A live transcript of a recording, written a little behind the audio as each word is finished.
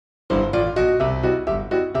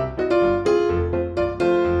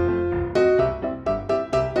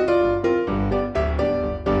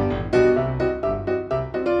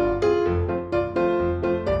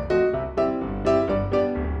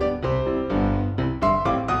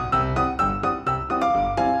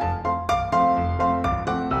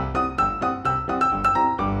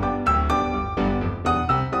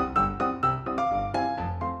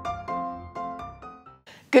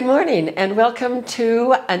Good morning and welcome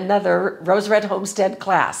to another Rose Red Homestead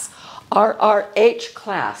class, RRH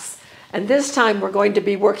class. And this time we're going to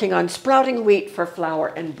be working on sprouting wheat for flour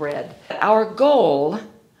and bread. Our goal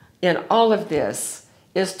in all of this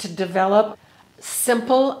is to develop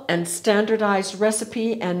simple and standardized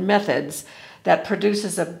recipe and methods that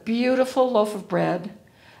produces a beautiful loaf of bread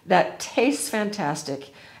that tastes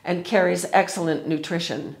fantastic and carries excellent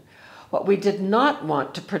nutrition. What we did not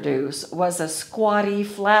want to produce was a squatty,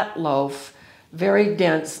 flat loaf, very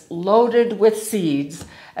dense, loaded with seeds,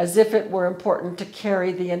 as if it were important to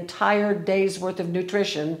carry the entire day's worth of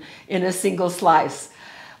nutrition in a single slice.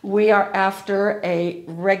 We are after a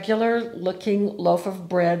regular looking loaf of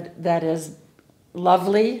bread that is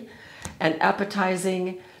lovely and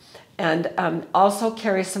appetizing, and also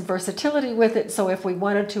carries some versatility with it, so if we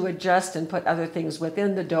wanted to adjust and put other things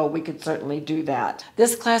within the dough, we could certainly do that.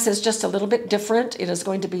 This class is just a little bit different. It is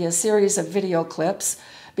going to be a series of video clips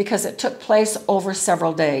because it took place over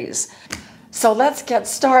several days. So let's get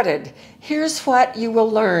started. Here's what you will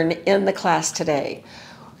learn in the class today.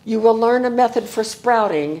 You will learn a method for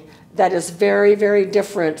sprouting that is very, very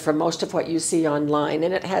different from most of what you see online,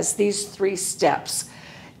 and it has these 3 steps.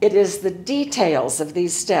 It is the details of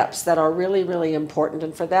these steps that are really, really important,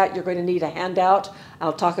 and for that you're going to need a handout.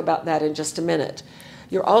 I'll talk about that in just a minute.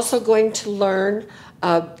 You're also going to learn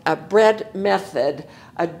a bread method,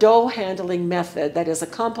 a dough handling method that is a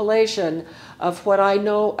compilation of what I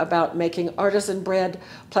know about making artisan bread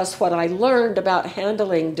plus what I learned about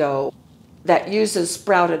handling dough that uses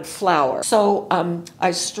sprouted flour. So I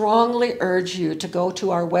strongly urge you to go to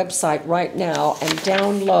our website right now and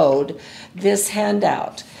download this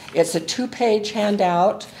handout. It's a 2-page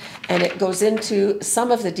handout and it goes into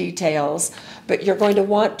some of the details, but you're going to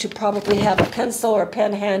want to probably have a pencil or a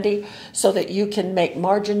pen handy so that you can make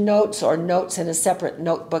margin notes or notes in a separate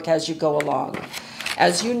notebook as you go along.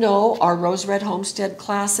 As you know, our Rose Red Homestead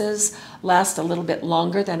classes last a little bit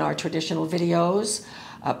longer than our traditional videos.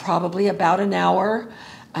 Probably about an hour,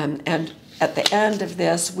 and at the end of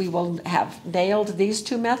this we will have nailed these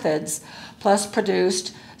 2 methods plus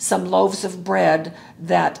produced some loaves of bread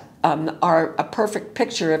that are a perfect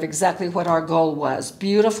picture of exactly what our goal was.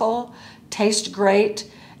 Beautiful, taste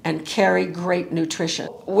great, and carry great nutrition.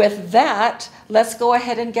 With that, let's go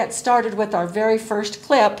ahead and get started with our very first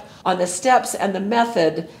clip on the steps and the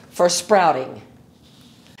method for sprouting.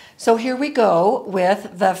 So here we go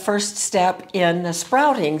with the first step in the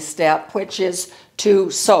sprouting step, which is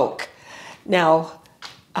to soak. Now,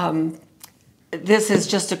 this is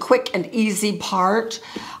just a quick and easy part.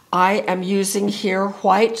 I am using here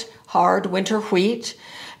white, hard winter wheat,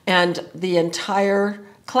 and the entire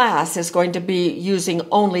class is going to be using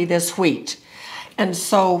only this wheat. And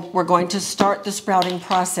so we're going to start the sprouting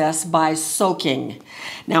process by soaking.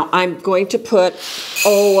 Now I'm going to put,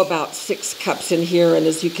 about 6 cups in here, and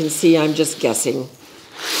as you can see, I'm just guessing.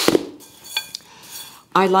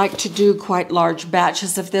 I like to do quite large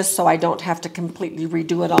batches of this so I don't have to completely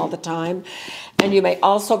redo it all the time. And you may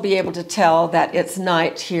also be able to tell that it's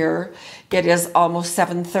night here. It is almost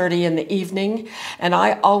 7:30 in the evening, and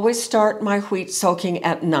I always start my wheat soaking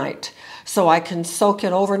at night, so I can soak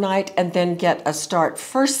it overnight and then get a start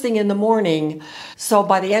first thing in the morning. So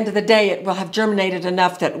by the end of the day, it will have germinated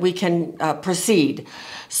enough that we can proceed.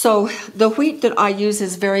 So the wheat that I use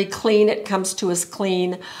is very clean. It comes to us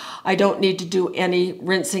clean. I don't need to do any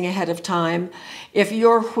rinsing ahead of time. If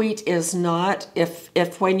your wheat is not,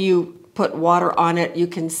 if when you put water on it, you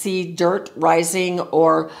can see dirt rising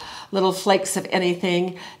or little flakes of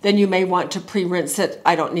anything, then you may want to pre-rinse it.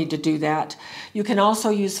 I don't need to do that. You can also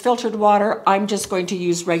use filtered water. I'm just going to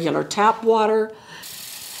use regular tap water.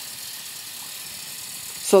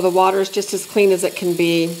 So the water is just as clean as it can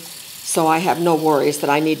be, so I have no worries that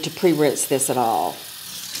I need to pre-rinse this at all.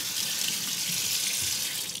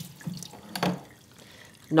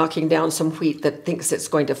 Knocking down some wheat that thinks it's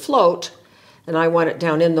going to float, and I want it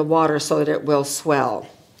down in the water so that it will swell.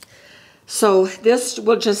 So this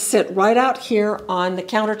will just sit right out here on the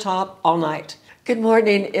countertop all night. Good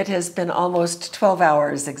morning. It has been almost 12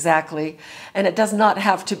 hours exactly, and it does not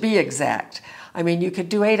have to be exact. I mean, you could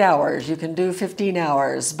do 8 hours, you can do 15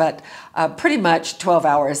 hours, but pretty much 12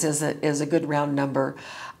 hours is a good round number.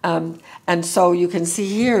 And so you can see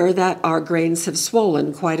here that our grains have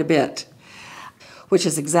swollen quite a bit, which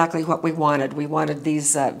is exactly what we wanted. We wanted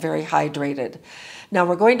these very hydrated. Now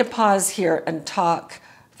we're going to pause here and talk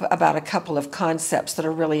about a couple of concepts that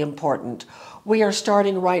are really important. We are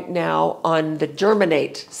starting right now on the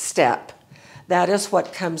germinate step. That is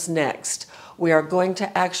what comes next. we are going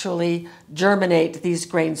to actually germinate these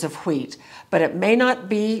grains of wheat. But it may not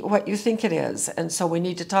be what you think it is, and so we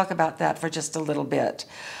need to talk about that for just a little bit.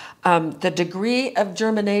 The degree of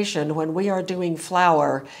germination when we are doing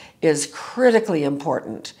flour is critically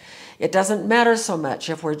important. It doesn't matter so much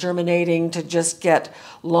if we're germinating to just get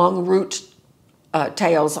long root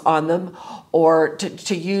tails on them, or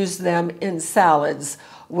to use them in salads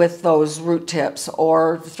with those root tips,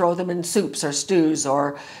 or throw them in soups or stews,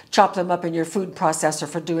 or chop them up in your food processor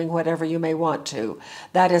for doing whatever you may want to.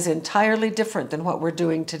 That is entirely different than what we're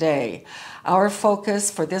doing today. Our focus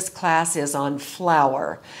for this class is on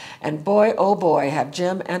flour. And boy, oh boy, have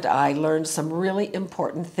Jim and I learned some really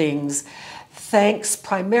important things, thanks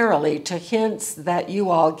primarily to hints that you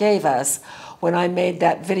all gave us when I made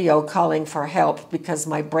that video calling for help because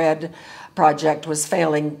my bread project was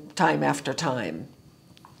failing time after time.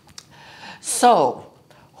 So,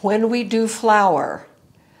 when we do flour,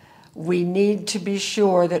 we need to be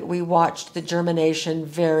sure that we watch the germination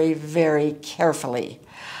very, very carefully.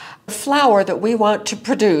 The flour that we want to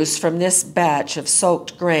produce from this batch of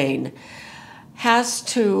soaked grain has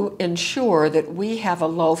to ensure that we have a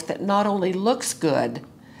loaf that not only looks good,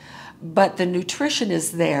 but the nutrition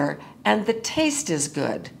is there and the taste is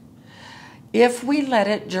good. If we let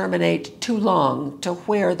it germinate too long to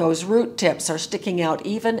where those root tips are sticking out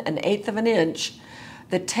even 1/8 of an inch,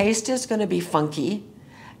 the taste is going to be funky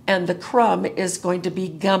and the crumb is going to be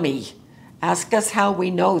gummy. Ask us how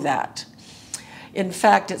we know that. In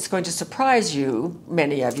fact, it's going to surprise you,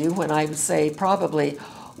 many of you, when I say probably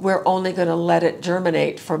we're only going to let it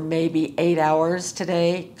germinate for maybe 8 hours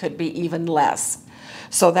today, could be even less.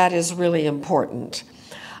 So that is really important.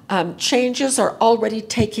 Changes are already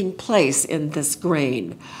taking place in this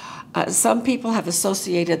grain. Some people have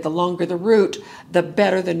associated the longer the root, the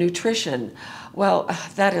better the nutrition. Well,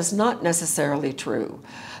 that is not necessarily true.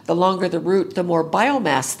 The longer the root, the more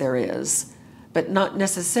biomass there is, but not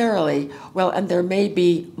necessarily, well, and there may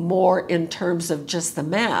be more in terms of just the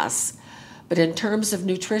mass, but in terms of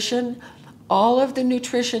nutrition, all of the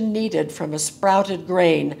nutrition needed from a sprouted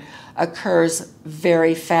grain occurs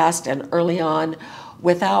very fast and early on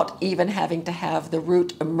without even having to have the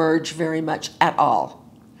root emerge very much at all.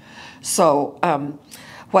 So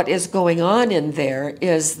what is going on in there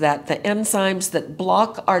is that the enzymes that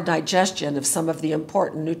block our digestion of some of the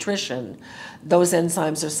important nutrition, those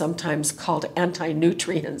enzymes are sometimes called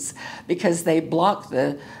anti-nutrients because they block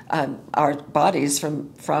our bodies from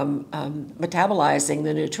metabolizing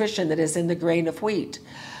the nutrition that is in the grain of wheat.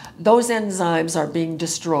 Those enzymes are being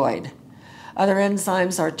destroyed. Other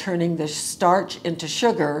enzymes are turning the starch into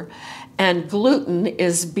sugar, and gluten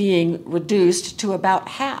is being reduced to about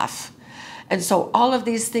half. And so all of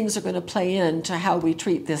these things are going to play into how we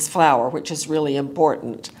treat this flour, which is really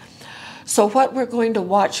important. So what we're going to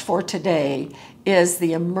watch for today is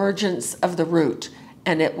the emergence of the root,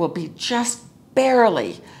 and it will be just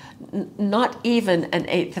barely, not even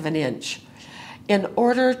 1/8 of an inch. In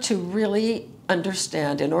order to really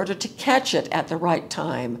understand, in order to catch it at the right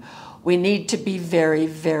time, we need to be very,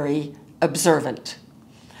 very observant.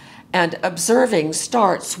 And observing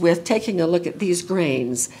starts with taking a look at these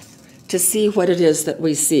grains to see what it is that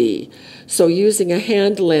we see. So using a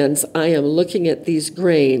hand lens, I am looking at these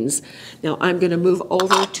grains. Now I'm going to move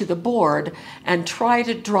over to the board and try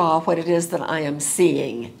to draw what it is that I am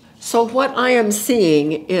seeing. So what I am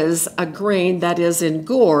seeing is a grain that is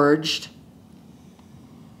engorged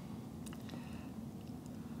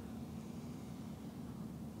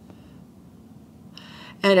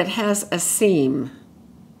and it has a seam.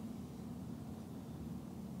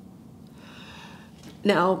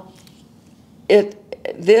 Now,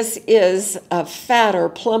 this is a fatter,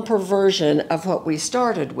 plumper version of what we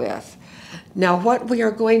started with. Now, what we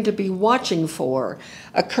are going to be watching for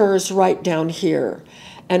occurs right down here.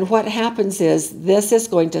 And what happens is this is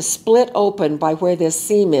going to split open by where this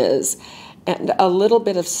seam is, and a little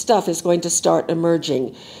bit of stuff is going to start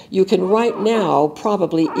emerging. You can right now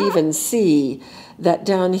probably even see that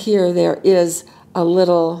down here there is a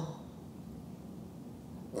little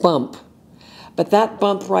bump. But that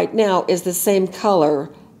bump right now is the same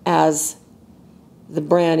color as the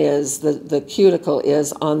bran is, the cuticle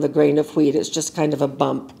is on the grain of wheat. It's just kind of a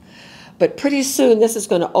bump. But pretty soon this is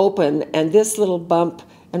going to open, and this little bump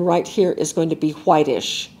and right here is going to be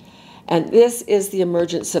whitish. And this is the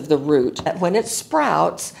emergence of the root. When it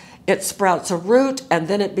sprouts a root, and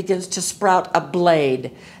then it begins to sprout a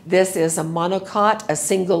blade. This is a monocot, a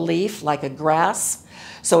single leaf, like a grass.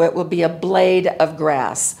 So it will be a blade of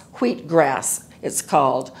grass, wheat grass it's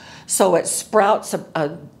called. So it sprouts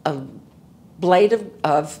a blade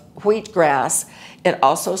of wheat grass. It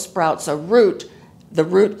also sprouts a root The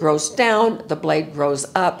root grows down, the blade grows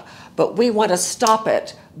up, but we want to stop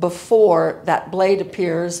it before that blade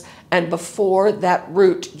appears and before that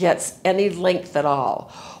root gets any length at all.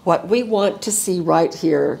 What we want to see right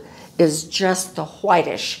here is just the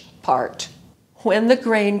whitish part. When the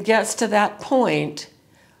grain gets to that point,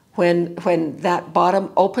 when that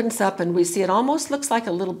bottom opens up and we see it almost looks like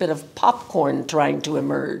a little bit of popcorn trying to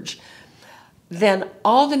emerge, then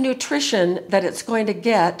all the nutrition that it's going to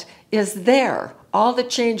get is there. All the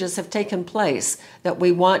changes have taken place that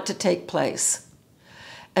we want to take place.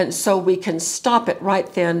 And so we can stop it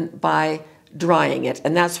right then by drying it,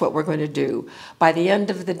 and that's what we're going to do. By the end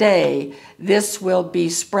of the day, this will be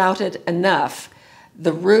sprouted enough.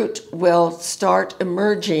 The root will start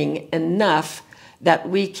emerging enough that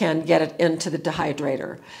we can get it into the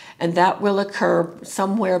dehydrator. And that will occur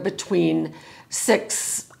somewhere between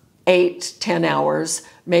 6, 8, 10 hours,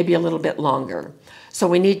 maybe a little bit longer. So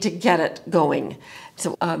we need to get it going.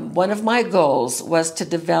 So one of my goals was to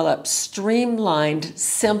develop streamlined,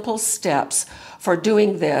 simple steps for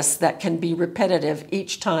doing this that can be repetitive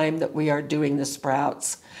each time that we are doing the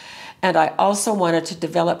sprouts. And I also wanted to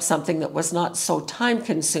develop something that was not so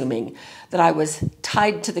time-consuming, that I was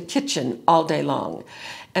tied to the kitchen all day long.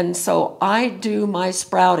 And so I do my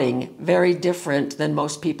sprouting very different than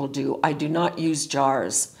most people do. I do not use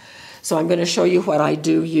jars. So I'm going to show you what I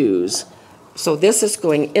do use. So this is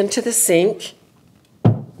going into the sink,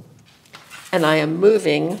 and I am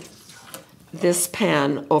moving this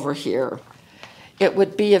pan over here. It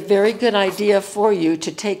would be a very good idea for you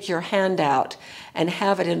to take your hand out and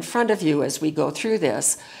have it in front of you as we go through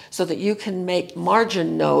this, so that you can make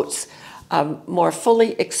margin notes more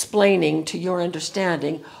fully explaining to your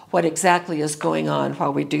understanding what exactly is going on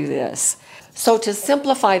while we do this. So to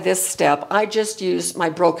simplify this step, I just use my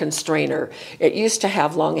broken strainer. It used to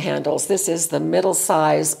have long handles. This is the middle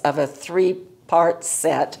size of a 3-part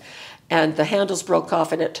set, and the handles broke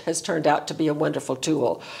off, and it has turned out to be a wonderful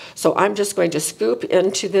tool. So I'm just going to scoop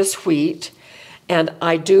into this wheat, and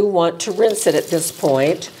I do want to rinse it at this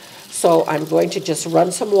point. So I'm going to just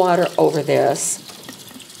run some water over this,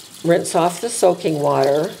 rinse off the soaking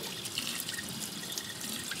water,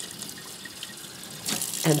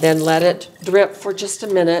 and then let it drip for just a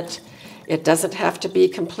minute. It doesn't have to be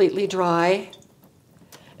completely dry.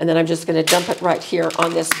 And then I'm just going to dump it right here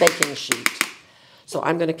on this baking sheet. So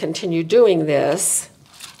I'm going to continue doing this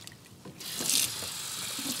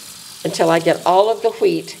until I get all of the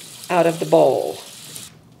wheat out of the bowl.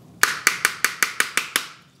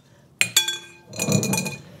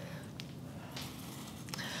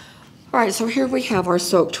 All right, so here we have our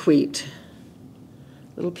soaked wheat.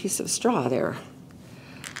 Little piece of straw there.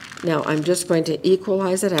 Now I'm just going to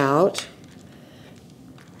equalize it out.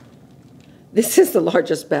 This is the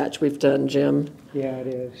largest batch we've done, Jim. Yeah, it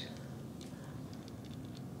is.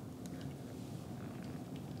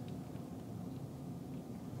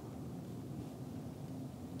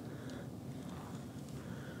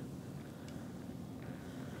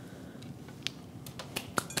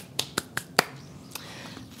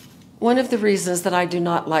 One of the reasons that I do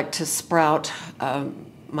not like to sprout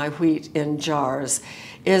my wheat in jars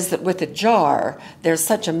is that with a jar, there's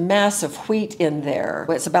such a mass of wheat in there.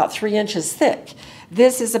 It's about 3 inches thick.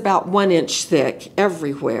 This is about 1 inch thick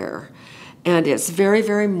everywhere. And it's very,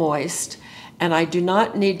 very moist. And I do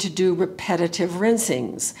not need to do repetitive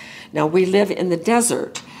rinsings. Now, we live in the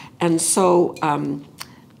desert, and so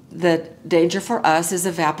the danger for us is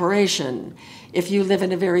evaporation. If you live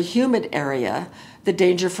in a very humid area, the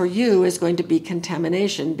danger for you is going to be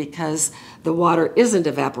contamination because the water isn't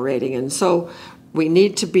evaporating. And so we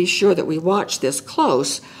need to be sure that we watch this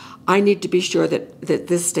close. I need to be sure that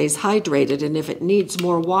this stays hydrated, and if it needs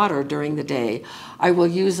more water during the day, I will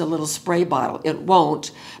use a little spray bottle. It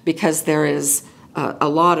won't, because there is a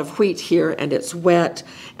lot of wheat here and it's wet,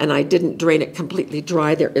 and I didn't drain it completely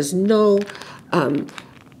dry. There is no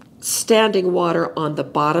standing water on the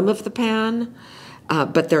bottom of the pan,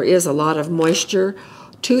 but there is a lot of moisture.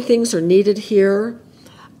 2 things are needed here,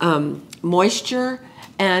 moisture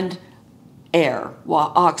and air,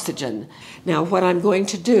 oxygen. Now what I'm going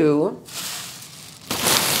to do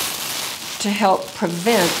to help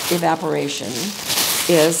prevent evaporation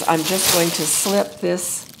is I'm just going to slip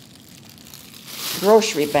this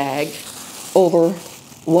grocery bag over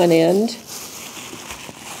one end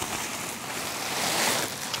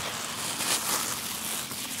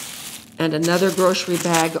and another grocery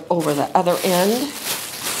bag over the other end.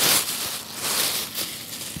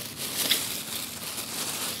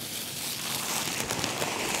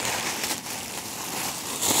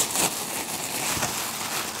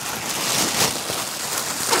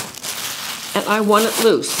 And I want it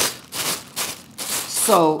loose.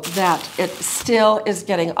 so that it still is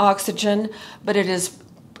getting oxygen, but it is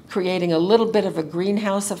creating a little bit of a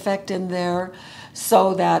greenhouse effect in there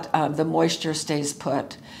so that the moisture stays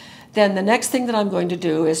put. Then the next thing that I'm going to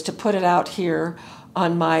do is to put it out here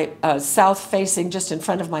on my south-facing, just in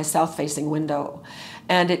front of my south-facing window.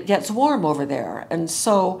 And it gets warm over there. And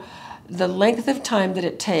so the length of time that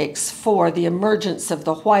it takes for the emergence of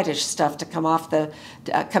the whitish stuff to come out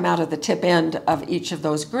of the tip end of each of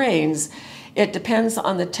those grains, it depends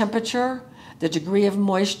on the temperature, the degree of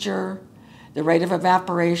moisture, the rate of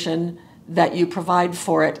evaporation that you provide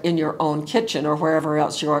for it in your own kitchen or wherever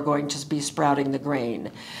else you are going to be sprouting the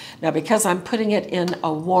grain. Now, because I'm putting it in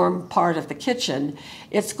a warm part of the kitchen,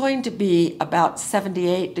 it's going to be about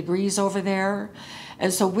 78 degrees over there.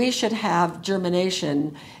 And so we should have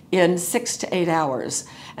germination in 6 to 8 hours.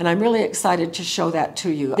 And I'm really excited to show that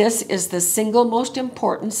to you. This is the single most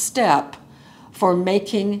important step for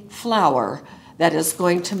making flour that is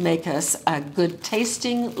going to make us a good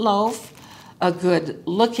tasting loaf, a good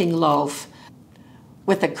looking loaf,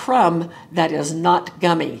 with a crumb that is not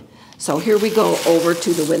gummy. So here we go over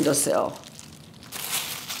to the windowsill.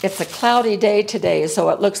 It's a cloudy day today, so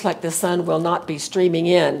it looks like the sun will not be streaming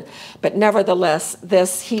in. But nevertheless,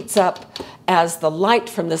 this heats up as the light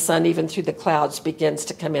from the sun, even through the clouds, begins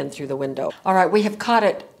to come in through the window. All right, we have caught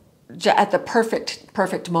it at the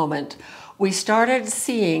perfect moment. We started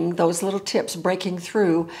seeing those little tips breaking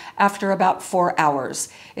through after about 4 hours.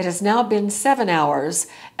 It has now been 7 hours,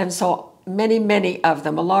 and so many of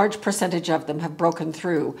them, a large percentage of them, have broken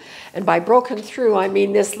through. And by broken through, I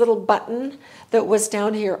mean this little button that was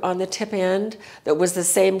down here on the tip end that was the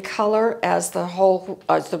same color as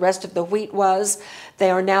the rest of the wheat was. They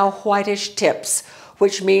are now whitish tips,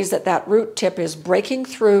 which means that that root tip is breaking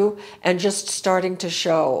through and just starting to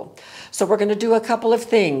show. So we're going to do a couple of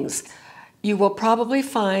things. You will probably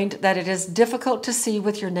find that it is difficult to see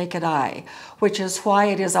with your naked eye, which is why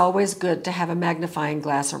it is always good to have a magnifying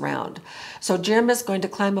glass around. So Jim is going to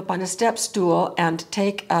climb up on a step stool and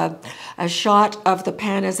take a shot of the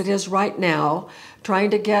pan as it is right now, trying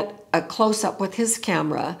to get a close-up with his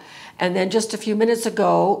camera. And then just a few minutes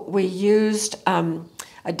ago, we used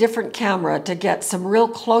a different camera to get some real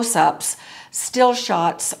close-ups, still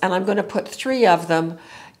shots, and I'm going to put 3 of them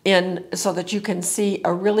in so that you can see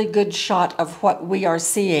a really good shot of what we are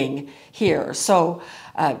seeing here. So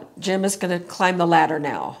Jim is going to climb the ladder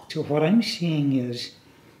now. So what I'm seeing is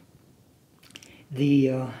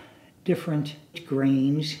the different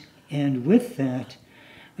grains, and with that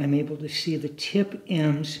I'm able to see the tip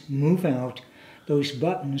ends move out, those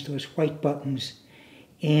buttons, those white buttons,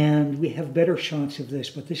 and we have better shots of this,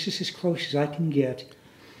 but this is as close as I can get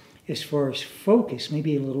as far as focus,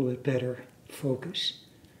 maybe a little bit better focus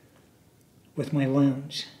with my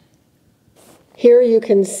lens. Here you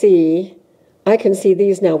can see, I can see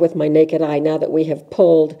these now with my naked eye, now that we have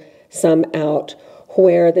pulled some out,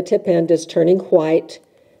 where the tip end is turning white.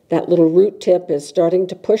 That little root tip is starting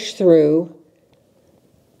to push through.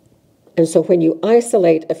 And so when you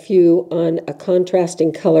isolate a few on a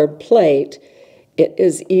contrasting colored plate, it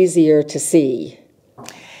is easier to see.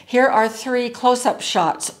 Here are 3 close-up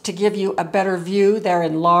shots to give you a better view. They're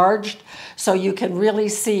enlarged, so you can really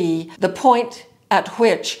see the point at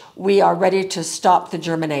which we are ready to stop the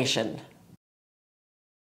germination.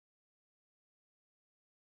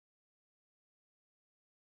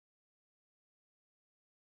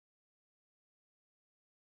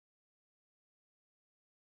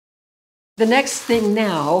 The next thing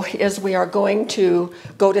now is we are going to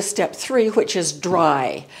go to step 3, which is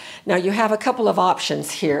dry. Now you have a couple of options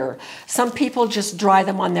here. Some people just dry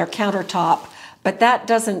them on their countertop, but that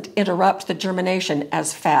doesn't interrupt the germination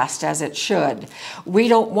as fast as it should. We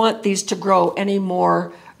don't want these to grow any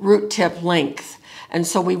more root tip length, and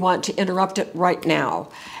so we want to interrupt it right now.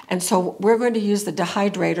 And so we're going to use the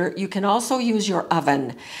dehydrator. You can also use your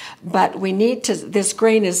oven, but we need to, this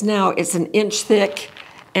grain is now, it's an inch thick,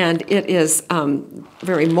 and it is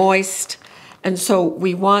very moist. And so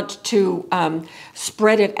we want to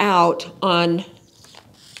spread it out on,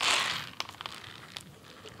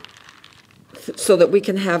 so that we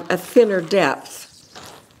can have a thinner depth.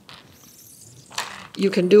 You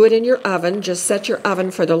can do it in your oven. Just set your oven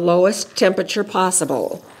for the lowest temperature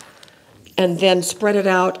possible, and then spread it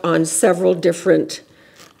out on several different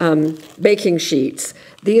baking sheets.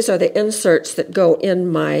 These are the inserts that go in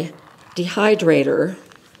my dehydrator.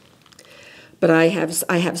 But I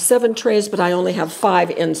have 7 trays, but I only have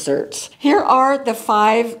 5 inserts. Here are the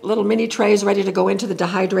 5 little mini trays ready to go into the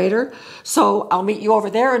dehydrator. So I'll meet you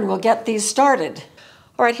over there and we'll get these started.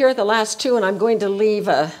 All right, here are the last 2, and I'm going to leave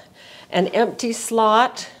an empty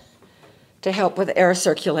slot to help with air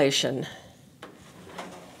circulation.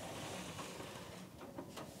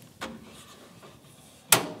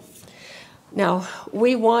 Now,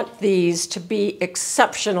 we want these to be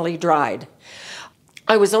exceptionally dried.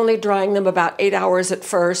 I was only drying them about 8 hours at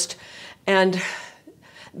first, and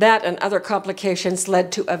that and other complications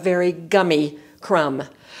led to a very gummy crumb.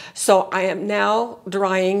 So I am now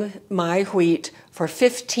drying my wheat for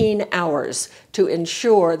 15 hours to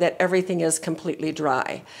ensure that everything is completely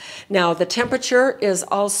dry. Now, the temperature is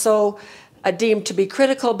also deemed to be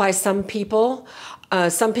critical by some people.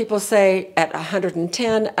 Some people say at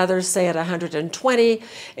 110, others say at 120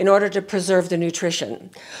 in order to preserve the nutrition.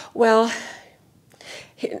 Well,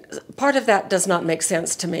 part of that does not make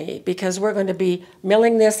sense to me because we're going to be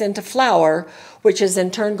milling this into flour, which is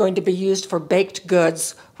in turn going to be used for baked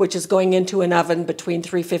goods, which is going into an oven between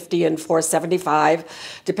 350 and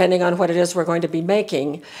 475, depending on what it is we're going to be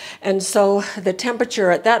making. And so the temperature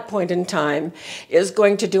at that point in time is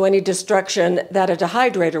going to do any destruction that a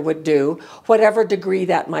dehydrator would do, whatever degree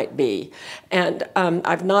that might be. And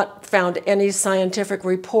I've not found any scientific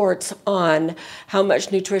reports on how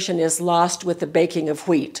much nutrition is lost with the baking of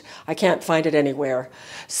wheat. I can't find it anywhere.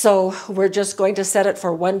 So we're just going to set it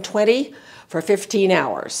for 120 for 15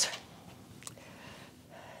 hours.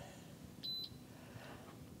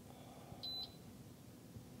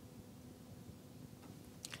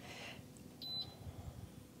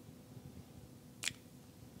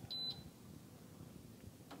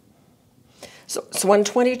 So it's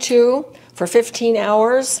 122 for 15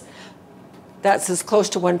 hours. That's as close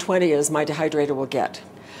to 120 as my dehydrator will get.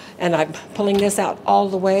 And I'm pulling this out all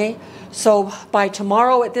the way. So by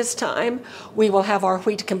tomorrow at this time, we will have our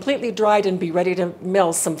wheat completely dried and be ready to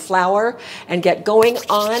mill some flour and get going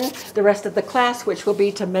on the rest of the class, which will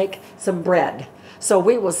be to make some bread. So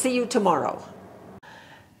we will see you tomorrow.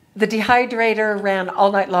 The dehydrator ran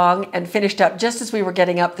all night long and finished up just as we were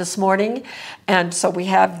getting up this morning. And so we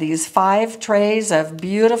have these 5 trays of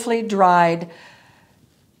beautifully dried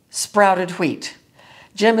sprouted wheat.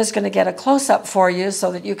 Jim is going to get a close-up for you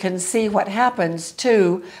so that you can see what happens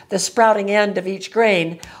to the sprouting end of each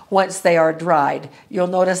grain once they are dried. You'll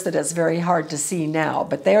notice that it's very hard to see now,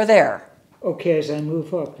 but they're there. Okay, as I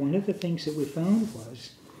move up, one of the things that we found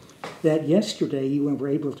was that yesterday you were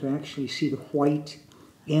able to actually see the white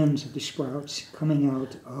ends of the sprouts coming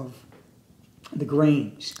out of the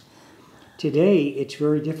grains. Today, it's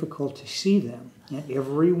very difficult to see them, and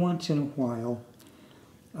every once in a while,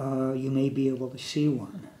 you may be able to see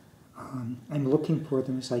one. I'm looking for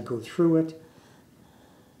them as I go through it,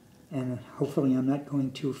 and hopefully I'm not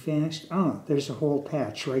going too fast. There's a whole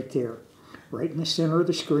patch right there, right in the center of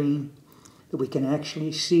the screen, that we can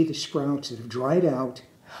actually see the sprouts that have dried out.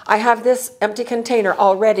 I have this empty container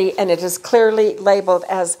already, and it is clearly labeled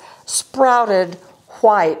as sprouted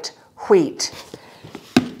white wheat.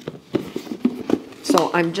 So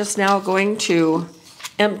I'm just now going to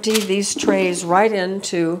empty these trays right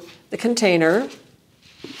into the container.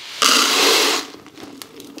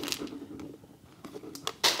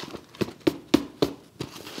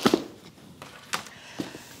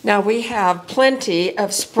 Now we have plenty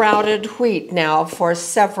of sprouted wheat now for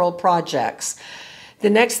several projects. The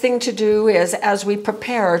next thing to do is, as we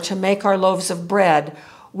prepare to make our loaves of bread,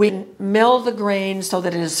 we mill the grain so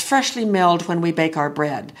that it is freshly milled when we bake our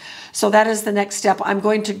bread. So that is the next step. I'm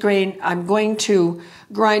going to grind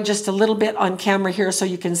just a little bit on camera here so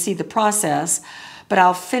you can see the process, but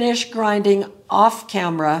I'll finish grinding off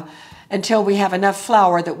camera until we have enough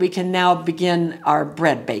flour that we can now begin our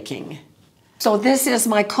bread baking. So this is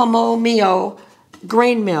my Como Mio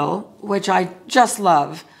grain mill, which I just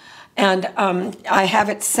love. And I have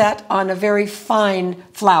it set on a very fine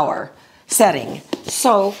flour setting.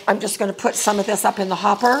 So I'm just going to put some of this up in the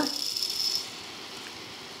hopper.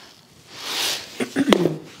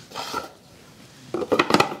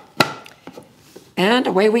 And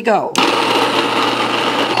away we go.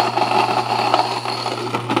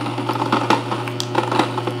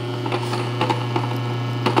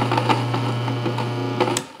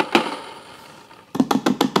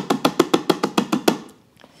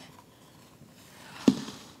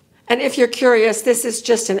 And if you're curious, this is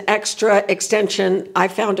just an extra extension. I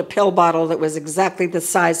found a pill bottle that was exactly the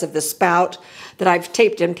size of the spout that I've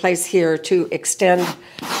taped in place here to extend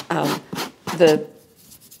the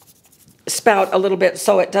spout a little bit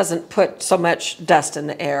so it doesn't put so much dust in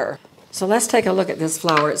the air. So let's take a look at this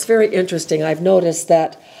flour. It's very interesting. I've noticed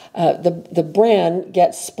that the bran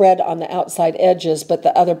gets spread on the outside edges, but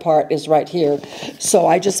the other part is right here. So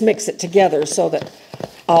I just mix it together so that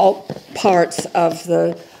all parts of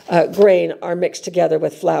the grain are mixed together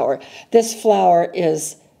with flour. This flour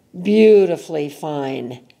is beautifully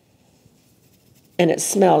fine, and it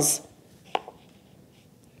smells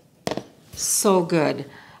so good.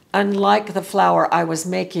 unlike the flour I was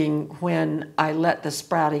making when I let the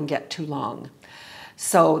sprouting get too long.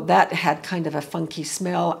 So that had kind of a funky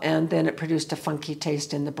smell, and then it produced a funky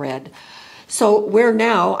taste in the bread. So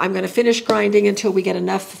I'm going to finish grinding until we get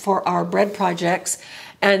enough for our bread projects.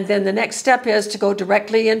 And then the next step is to go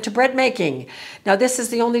directly into bread making. Now this is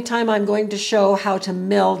the only time I'm going to show how to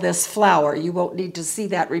mill this flour. You won't need to see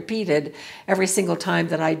that repeated every single time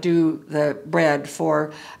that I do the bread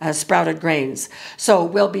for sprouted grains. So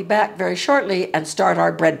we'll be back very shortly and start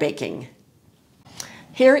our bread baking.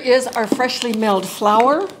 Here is our freshly milled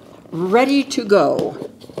flour, ready to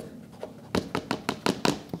go.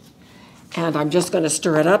 And I'm just going to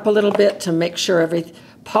stir it up a little bit to make sure every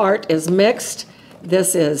part is mixed.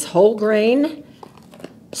 This is whole grain,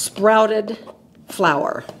 sprouted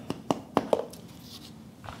flour.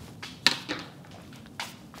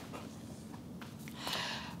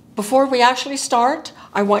 Before we actually start,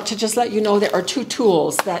 I want to just let you know there are two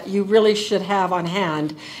tools that you really should have on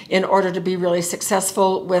hand in order to be really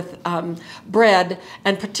successful with bread,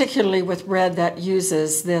 and particularly with bread that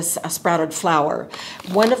uses this sprouted flour.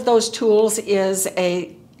 One of those tools is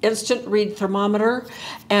a instant read thermometer,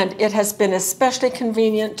 and it has been especially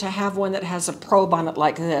convenient to have one that has a probe on it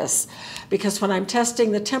like this, because when I'm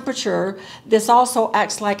testing the temperature, this also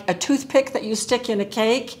acts like a toothpick that you stick in a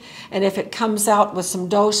cake, and if it comes out with some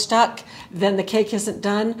dough stuck, then the cake isn't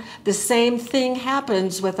done. The same thing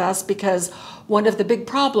happens with us, because one of the big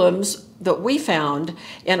problems that we found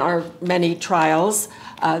in our many trials,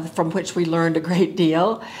 from which we learned a great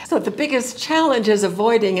deal. So the biggest challenge is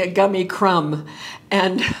avoiding a gummy crumb.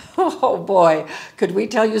 And oh boy, could we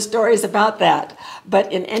tell you stories about that. But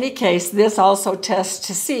in any case, this also tests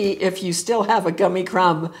to see if you still have a gummy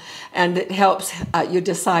crumb, and it helps you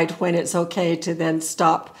decide when it's okay to then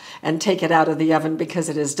stop and take it out of the oven because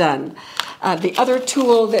it is done. The other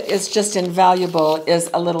tool that is just invaluable is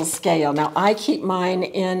a little scale. Now I keep mine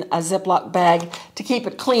in a Ziploc bag to keep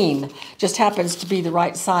it clean. Just happens to be the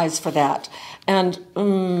right size for that. And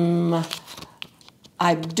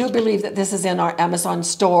I do believe that this is in our Amazon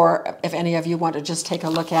store, if any of you want to just take a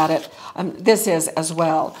look at it. This is as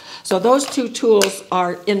well. So those two tools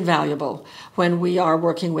are invaluable when we are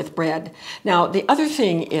working with bread. Now, the other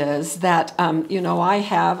thing is that, I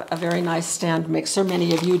have a very nice stand mixer.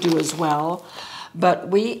 Many of you do as well. But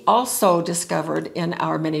we also discovered in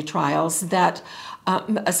our many trials that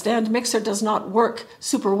a stand mixer does not work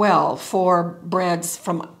super well for breads.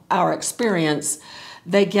 From our experience,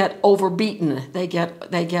 they get overbeaten, they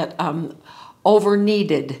get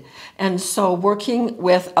over-kneaded. And so working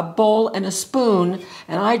with a bowl and a spoon,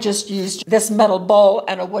 and I just used this metal bowl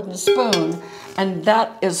and a wooden spoon, and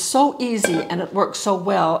that is so easy and it works so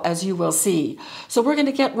well, as you will see. So we're going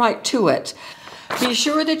to get right to it. Be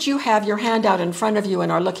sure that you have your handout in front of you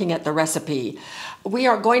and are looking at the recipe. We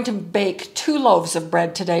are going to bake 2 loaves of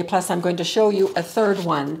bread today, plus I'm going to show you a third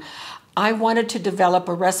one. I wanted to develop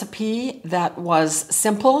a recipe that was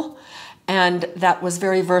simple and that was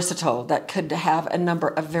very versatile, that could have a number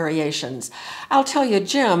of variations. I'll tell you,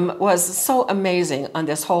 Jim was so amazing on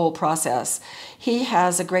this whole process. He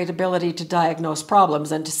has a great ability to diagnose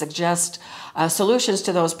problems and to suggest solutions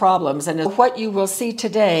to those problems. And what you will see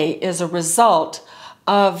today is a result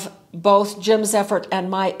of both Jim's effort and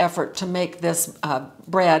my effort to make this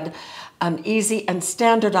bread easy and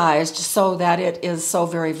standardized so that it is so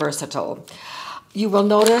very versatile. You will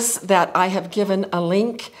notice that I have given a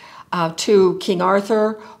link to King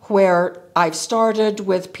Arthur, where I've started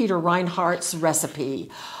with Peter Reinhardt's recipe.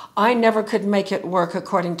 I never could make it work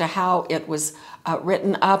according to how it was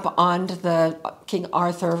written up on the King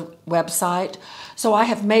Arthur website. So I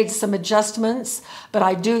have made some adjustments, but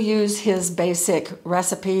I do use his basic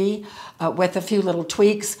recipe with a few little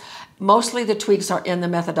tweaks. Mostly the tweaks are in the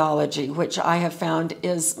methodology, which I have found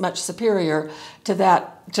is much superior to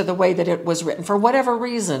the way that it was written, for whatever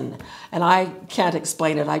reason. And I can't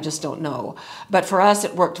explain it, I just don't know. But for us,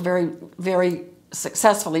 it worked very, very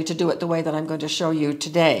successfully to do it the way that I'm going to show you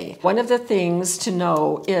today. One of the things to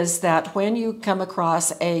know is that when you come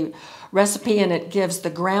across a recipe and it gives the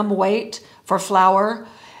gram weight for flour,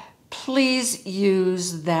 please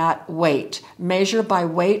use that weight. Measure by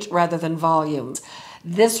weight rather than volumes.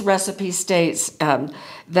 This recipe states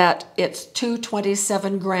that it's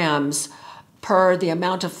 227 grams per the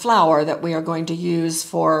amount of flour that we are going to use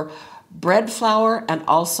for bread flour and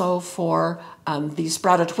also for the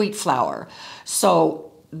sprouted wheat flour.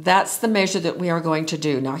 So that's the measure that we are going to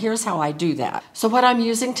do. Now here's how I do that. So what I'm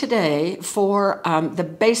using today for the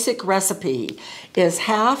basic recipe is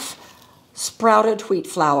half sprouted wheat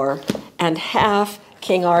flour and half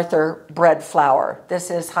King Arthur bread flour. This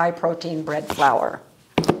is high protein bread flour.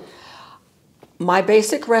 My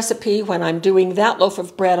basic recipe, when I'm doing that loaf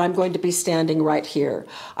of bread, I'm going to be standing right here.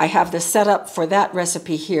 I have the setup for that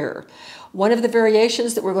recipe here. One of the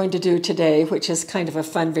variations that we're going to do today, which is kind of a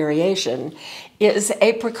fun variation, is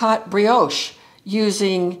apricot brioche,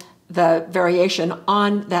 using the variation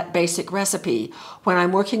on that basic recipe. When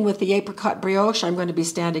I'm working with the apricot brioche, I'm going to be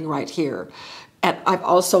standing right here. And I've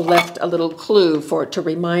also left a little clue to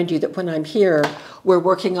remind you that when I'm here, we're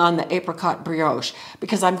working on the apricot brioche,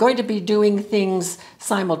 because I'm going to be doing things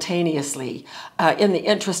simultaneously in the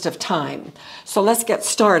interest of time. So let's get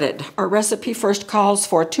started. Our recipe first calls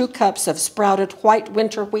for 2 cups of sprouted white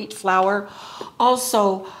winter wheat flour.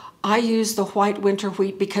 Also, I use the white winter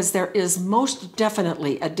wheat because there is most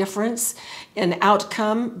definitely a difference in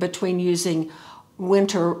outcome between using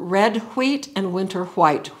winter red wheat and winter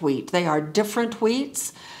white wheat. They are different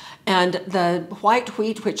wheats, and the white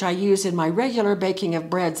wheat, which I use in my regular baking of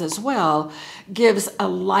breads as well, gives a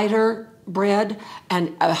lighter bread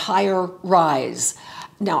and a higher rise.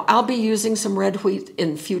 Now, I'll be using some red wheat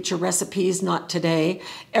in future recipes, not today.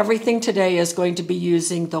 Everything today is going to be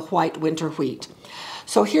using the white winter wheat.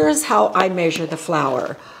 So here's how I measure the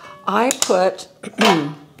flour. I put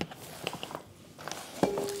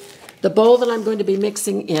the bowl that I'm going to be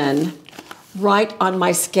mixing in right on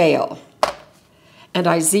my scale, and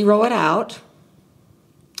I zero it out.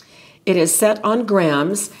 It is set on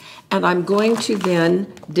grams, and I'm going to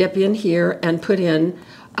then dip in here and put in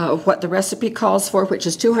what the recipe calls for, which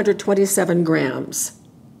is 227 grams.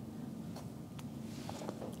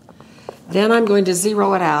 Then I'm going to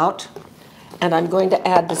zero it out, and I'm going to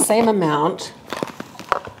add the same amount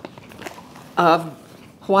of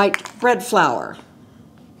white bread flour.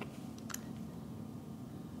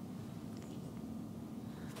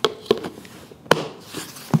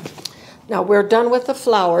 Now we're done with the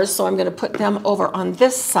flours, so I'm going to put them over on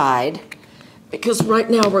this side, because right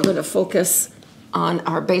now we're going to focus on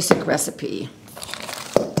our basic recipe.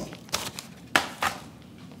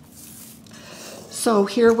 So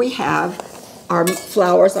here we have our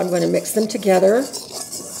flours. I'm going to mix them together,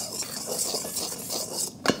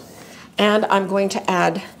 and I'm going to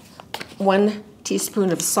add 1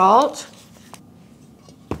 teaspoon of salt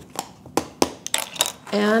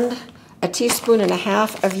and 1.5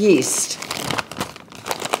 teaspoons of yeast.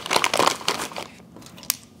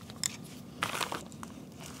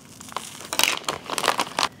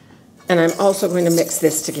 And I'm also going to mix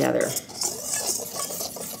this together.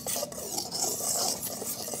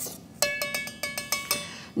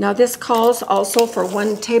 Now this calls also for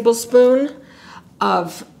 1 tablespoon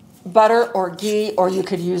of butter or ghee, or you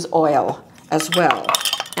could use oil as well.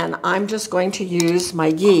 And I'm just going to use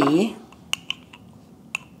my ghee,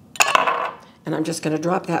 and I'm just going to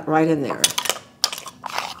drop that right in there.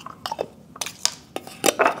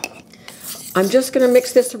 I'm just going to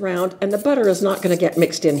mix this around, and the butter is not going to get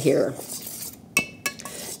mixed in here.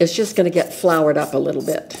 It's just going to get floured up a little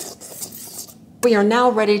bit. We are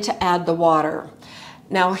now ready to add the water.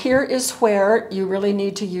 Now here is where you really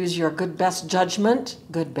need to use your good best judgment.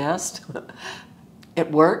 Good best.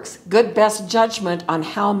 It works. Good best judgment on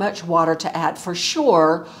how much water to add. For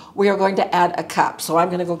sure, we are going to add a cup. So I'm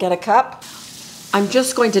going to go get a cup. I'm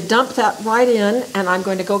just going to dump that right in, and I'm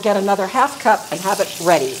going to go get another ½ cup and have it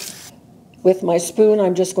ready. With my spoon,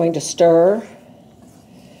 I'm just going to stir.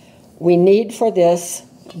 We need for this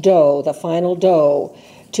dough, the final dough,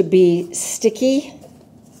 to be sticky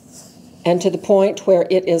and to the point where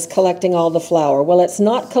it is collecting all the flour. Well, it's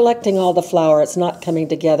not collecting all the flour, it's not coming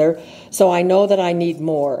together, so I know that I need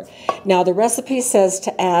more. Now, the recipe says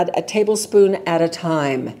to add 1 tablespoon at a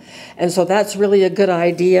time, and so that's really a good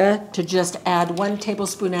idea, to just add 1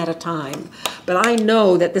 tablespoon at a time. But I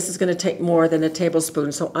know that this is going to take more than 1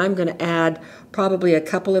 tablespoon, so I'm going to add probably a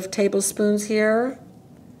couple of tablespoons here.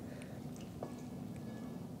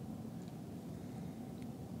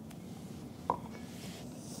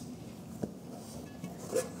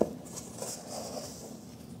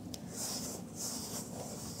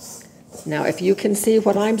 Now, if you can see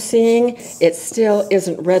what I'm seeing, it still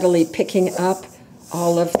isn't readily picking up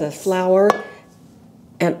all of the flour,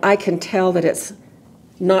 and I can tell that it's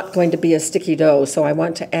not going to be a sticky dough, so I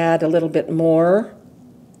want to add a little bit more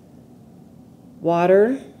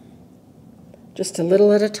water, just a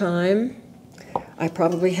little at a time. I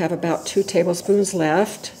probably have about 2 tablespoons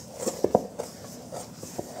left.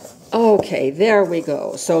 Okay, there we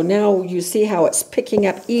go. So now you see how it's picking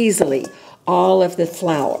up easily all of the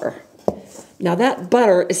flour. Now that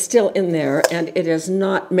butter is still in there, and it is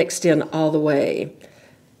not mixed in all the way.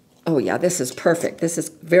 Oh yeah, this is perfect. This is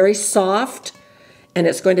very soft, and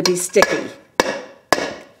it's going to be sticky.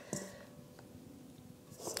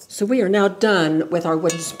 So we are now done with our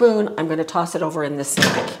wooden spoon. I'm going to toss it over in the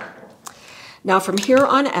sink. Now from here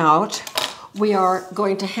on out, we are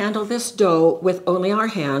going to handle this dough with only our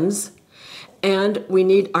hands, and we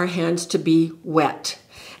need our hands to be wet.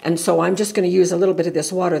 And so I'm just going to use a little bit of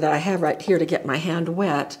this water that I have right here to get my hand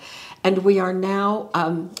wet. And we are now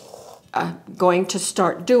going to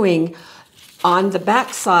start doing, on the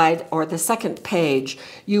back side or the second page,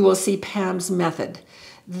 you will see Pam's method.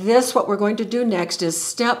 This, what we're going to do next, is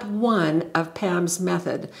step 1 of Pam's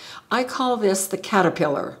method. I call this the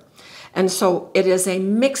caterpillar. And so it is a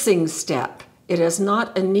mixing step. It is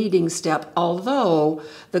not a kneading step, although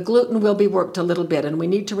the gluten will be worked a little bit. And we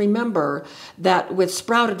need to remember that with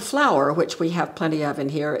sprouted flour, which we have plenty of in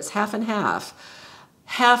here, it's half and half.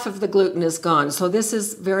 Half of the gluten is gone. So this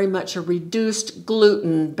is very much a reduced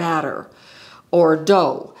gluten batter or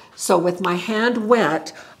dough. So with my hand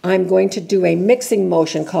wet, I'm going to do a mixing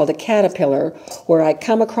motion called a caterpillar, where I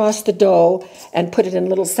come across the dough and put it in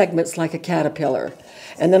little segments like a caterpillar.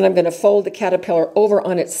 And then I'm going to fold the caterpillar over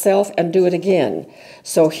on itself and do it again.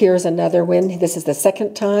 So here's another one. This is the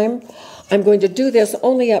second time. I'm going to do this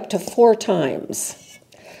only up to 4 times.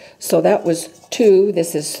 So that was 2.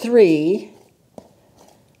 This is 3.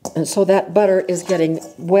 And so that butter is getting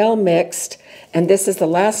well mixed. And this is the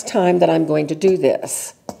last time that I'm going to do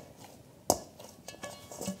this.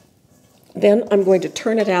 Then I'm going to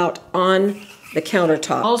turn it out on the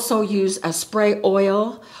countertop. Also use a spray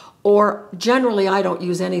oil, or generally I don't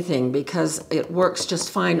use anything because it works just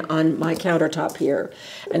fine on my countertop here.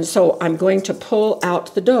 And so I'm going to pull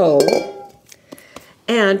out the dough,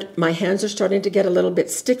 and my hands are starting to get a little bit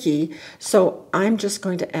sticky, so I'm just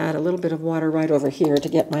going to add a little bit of water right over here to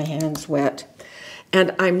get my hands wet.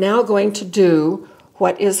 And I'm now going to do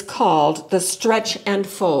what is called the stretch and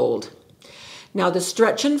fold. Now the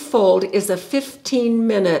stretch and fold is a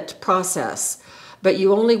 15-minute process, but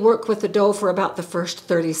you only work with the dough for about the first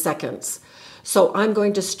 30 seconds. So I'm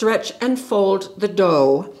going to stretch and fold the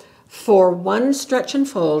dough. For one stretch and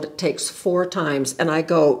fold takes 4 times, and I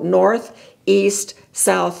go north, east,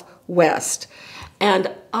 south, west. And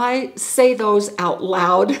I say those out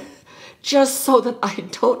loud just so that I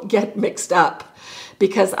don't get mixed up,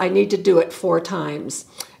 because I need to do it 4 times.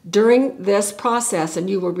 During this process, and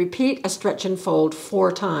you will repeat a stretch and fold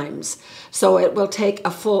 4 times. So it will take a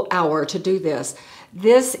full hour to do this.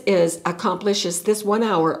 This 1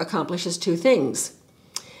 hour accomplishes 2 things.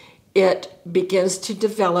 It begins to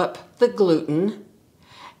develop the gluten,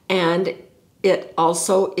 and it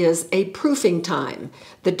also is a proofing time.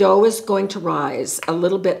 The dough is going to rise a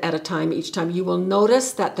little bit at a time each time. You will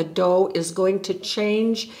notice that the dough is going to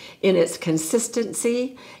change in its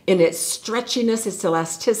consistency, in its stretchiness, its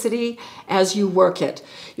elasticity as you work it.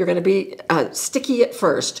 You're going to be sticky at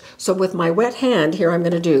first. So with my wet hand here, I'm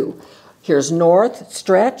going to do, here's north,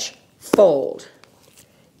 stretch, fold.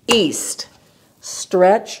 East,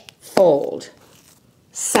 stretch, fold.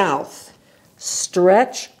 South,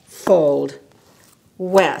 stretch, fold.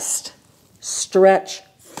 West, stretch,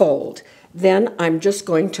 fold. Then I'm just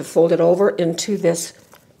going to fold it over into this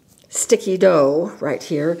sticky dough right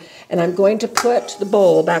here, and I'm going to put the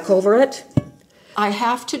bowl back over it. I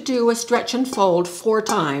have to do a stretch and fold 4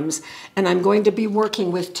 times, and I'm going to be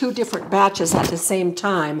working with 2 different batches at the same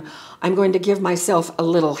time. I'm going to give myself a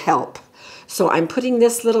little help. So I'm putting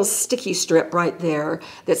this little sticky strip right there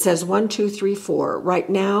that says 1, 2, 3, 4. Right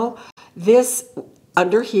now, this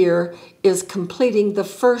under here is completing the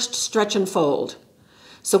first stretch and fold.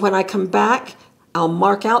 So when I come back, I'll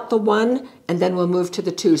mark out the 1, and then we'll move to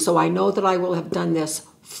the 2. So I know that I will have done this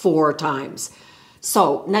 4 times.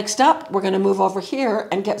 So next up, we're going to move over here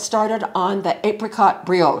and get started on the apricot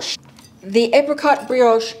brioche. The apricot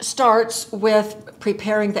brioche starts with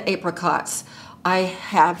preparing the apricots. I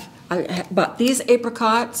bought these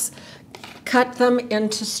apricots, cut them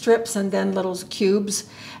into strips and then little cubes,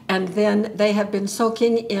 and then they have been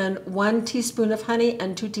soaking in 1 teaspoon of honey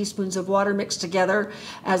and 2 teaspoons of water mixed together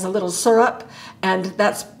as a little syrup, and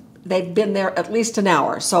they've been there at least an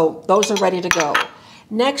hour, so those are ready to go.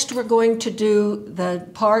 Next, we're going to do the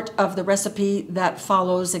part of the recipe that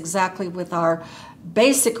follows exactly with our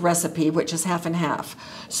basic recipe, which is half and half.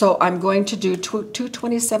 So I'm going to do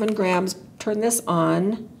 227 grams, turn this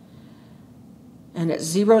on, and it's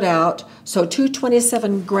zeroed out. So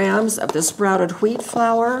 227 grams of the sprouted wheat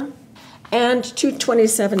flour, and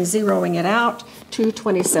 227, zeroing it out,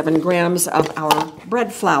 227 grams of our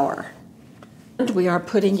bread flour. And we are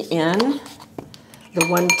putting in the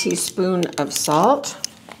 1 teaspoon of salt,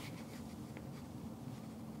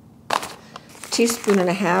 1.5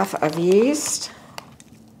 teaspoons of yeast,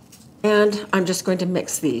 and I'm just going to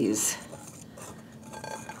mix these.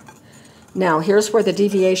 Now, here's where the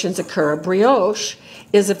deviations occur. Brioche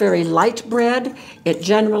is a very light bread. It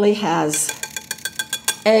generally has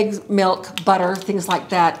eggs, milk, butter, things like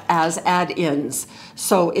that as add-ins.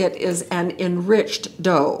 So it is an enriched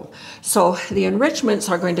dough. So the enrichments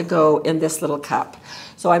are going to go in this little cup.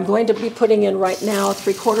 So I'm going to be putting in right now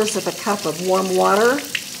 3/4 of a cup of warm water,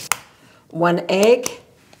 1 egg,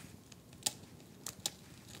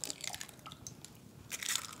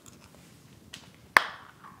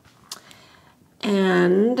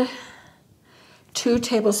 and 2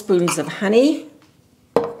 tablespoons of honey,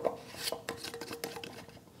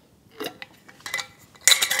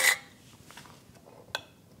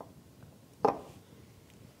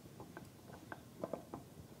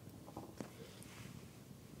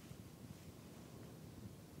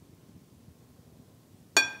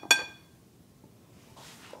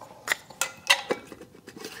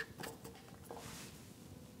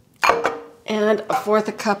 and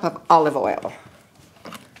 1/4 cup of olive oil.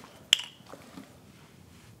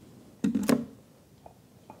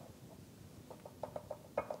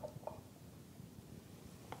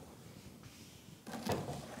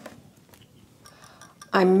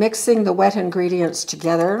 I'm mixing the wet ingredients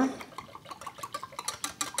together.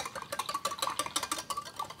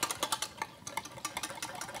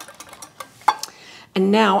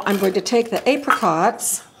 And now I'm going to take the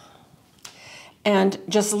apricots and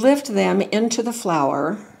just lift them into the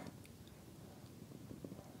flour.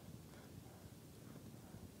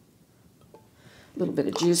 A little bit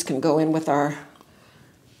of juice can go in with our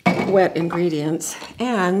wet ingredients.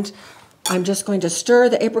 And I'm just going to stir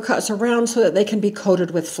the apricots around so that they can be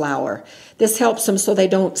coated with flour. This helps them so they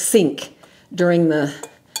don't sink during the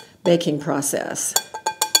baking process.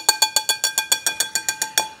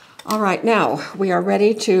 All right, now we are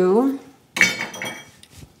ready to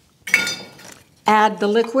add the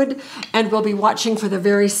liquid, and we'll be watching for the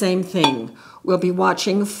very same thing. We'll be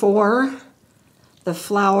watching for the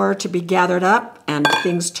flour to be gathered up and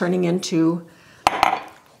things turning into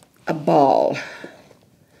a ball.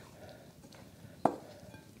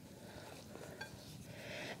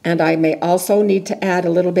 And I may also need to add a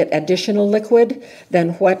little bit additional liquid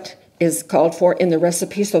than what is called for in the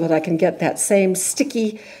recipe so that I can get that same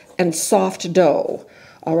sticky and soft dough.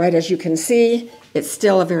 All right, as you can see, it's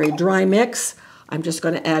still a very dry mix. I'm just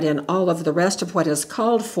going to add in all of the rest of what is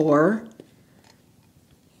called for.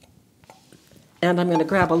 And I'm going to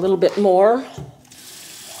grab a little bit more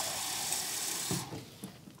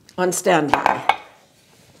on standby.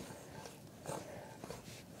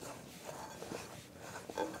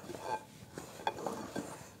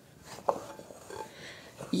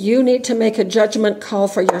 You need to make a judgment call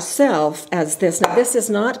for yourself as this. Now, this is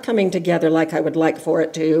not coming together like I would like for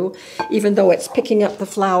it to, even though it's picking up the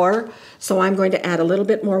flour. So I'm going to add a little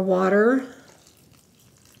bit more water.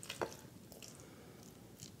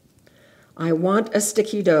 I want a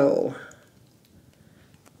sticky dough.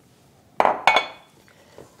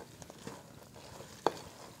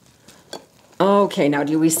 Okay, now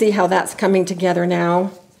do we see how that's coming together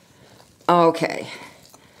now? Okay.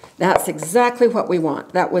 That's exactly what we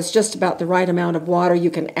want. That was just about the right amount of water.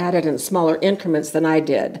 You can add it in smaller increments than I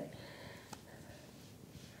did.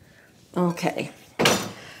 Okay.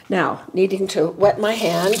 Now, needing to wet my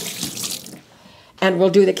hand, and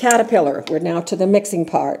we'll do the caterpillar. We're now to the mixing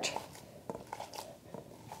part.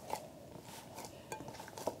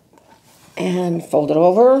 And fold it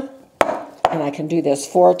over, and I can do this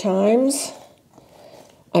 4 times.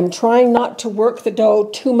 I'm trying not to work the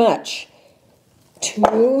dough too much.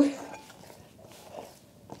 2,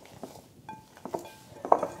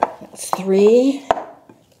 3,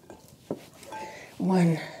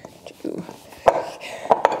 1, 2,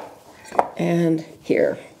 and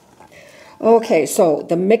here. Okay, so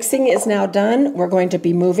the mixing is now done. We're going to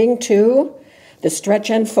be moving to the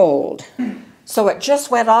stretch and fold. So it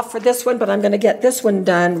just went off for this one, but I'm going to get this one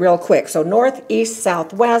done real quick. So north, east,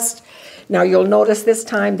 south, west. Now you'll notice this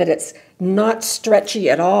time that it's not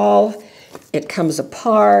stretchy at all. It comes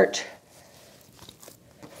apart.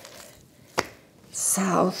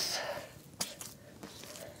 South,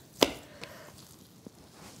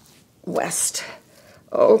 west.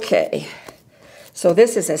 Okay, so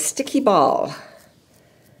this is a sticky ball.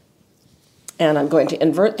 And I'm going to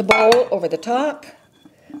invert the bowl over the top.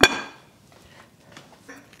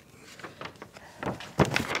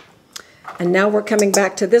 And now we're coming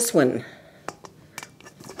back to this one.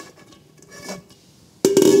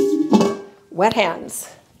 Wet hands.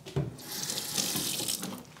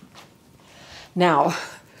 Now,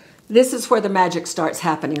 this is where the magic starts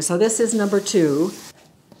happening. So this is number 2.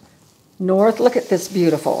 North, look at this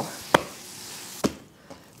beautiful.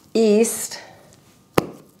 East,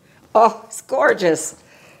 Oh, it's gorgeous.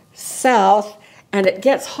 South, and it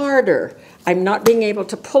gets harder. I'm not being able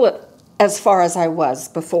to pull it as far as I was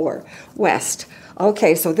before. West.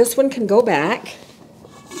 Okay, so this one can go back.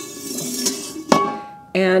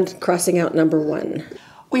 And crossing out number 1.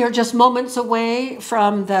 We are just moments away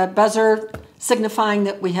from the buzzer signifying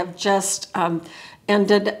that we have just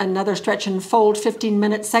ended another stretch and fold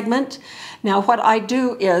 15-minute segment. Now what I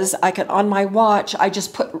do is on my watch, I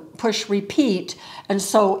just push repeat, and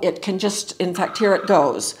so it can just, in fact, here it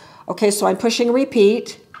goes. Okay, so I'm pushing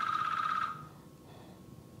repeat.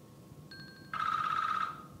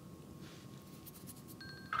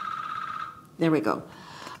 There we go.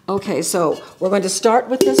 Okay, so we're going to start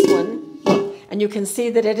with this one, and you can see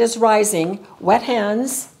that it is rising. Wet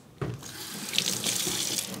hands.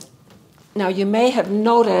 Now you may have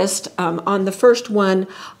noticed on the first one,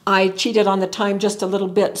 I cheated on the time just a little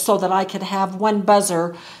bit so that I could have one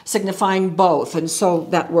buzzer signifying both, and so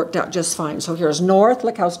that worked out just fine. So here's north,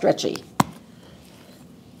 look how stretchy.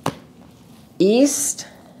 East,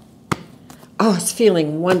 oh, it's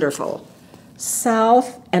feeling wonderful.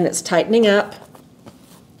 South, and it's tightening up.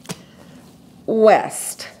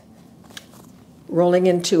 West, rolling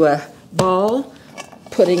into a ball,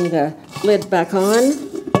 putting the lid back on,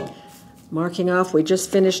 marking off. We just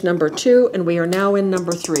finished number 2, and we are now in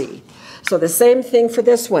number 3. So the same thing for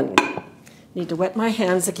this one. Need to wet my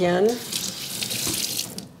hands again.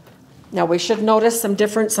 Now we should notice some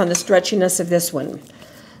difference on the stretchiness of this one.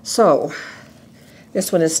 So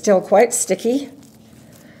this one is still quite sticky.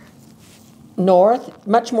 North,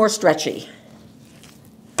 much more stretchy.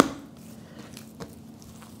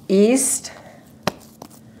 East,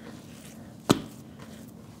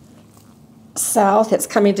 south, it's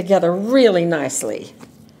coming together really nicely.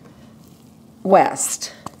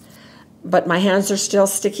 West, but my hands are still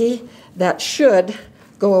sticky. That should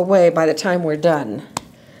go away by the time we're done.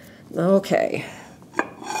 Okay.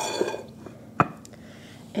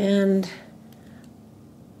 And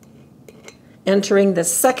entering the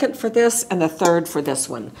second for this and the third for this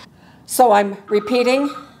one. So I'm repeating.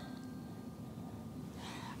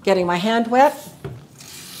 Getting my hand wet,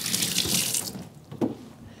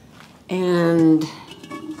 and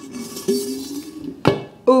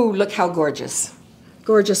ooh, look how gorgeous.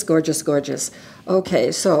 Gorgeous, gorgeous, gorgeous.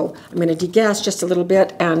 Okay, so I'm going to degas just a little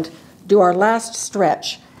bit and do our last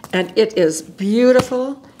stretch, and it is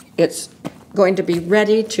beautiful. It's going to be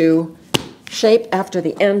ready to shape after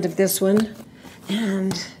the end of this one,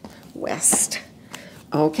 and west.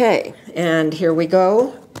 Okay, and here we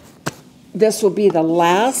go. This will be the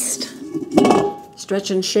last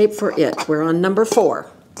stretch and shape for it. We're on number 4.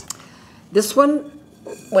 This one,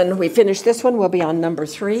 when we finish this one, we'll be on number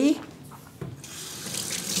 3.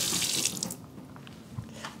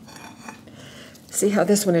 See how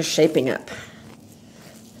this one is shaping up.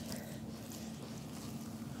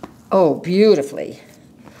 Oh, beautifully.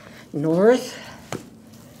 North,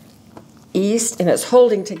 east, and it's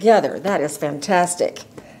holding together. That is fantastic.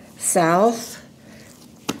 South,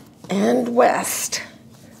 and west.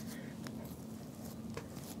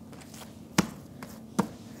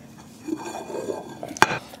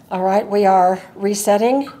 All right, we are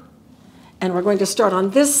resetting, and we're going to start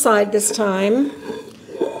on this side this time.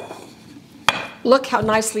 Look how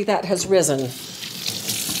nicely that has risen.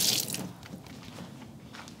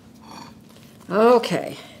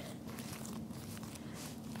 Okay.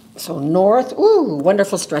 So north, ooh,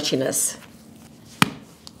 wonderful stretchiness.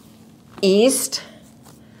 East,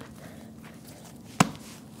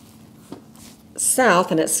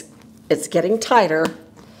 south, and it's getting tighter.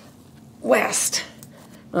 West.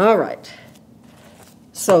 All right.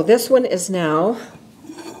 So this one is now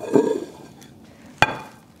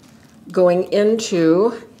going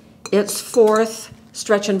into its 4th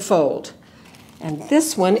stretch and fold. And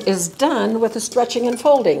this one is done with the stretching and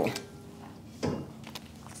folding.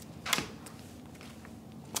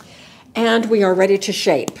 And we are ready to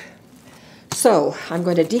shape. So I'm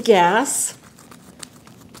going to degas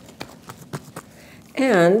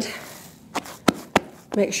and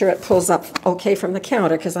make sure it pulls up okay from the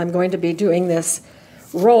counter, because I'm going to be doing this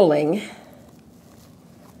rolling.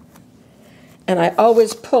 And I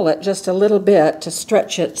always pull it just a little bit to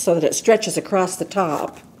stretch it so that it stretches across the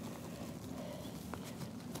top.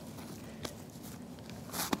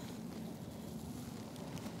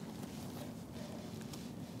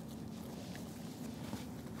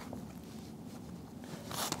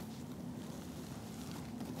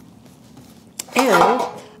 And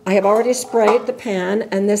I have already sprayed the pan,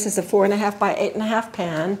 and this is a 4.5 by 8.5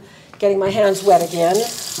 pan. Getting my hands wet again.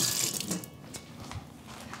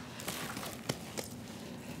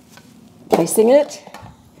 Placing it.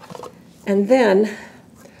 And then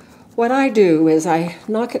what I do is I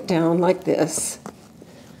knock it down like this,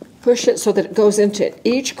 push it so that it goes into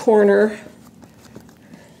each corner.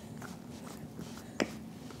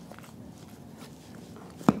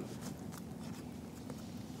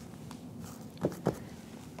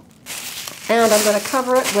 And I'm going to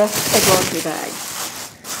cover it with a grocery bag.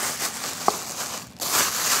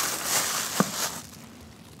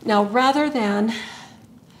 Now, rather than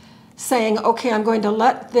saying, okay, I'm going to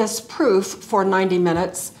let this proof for 90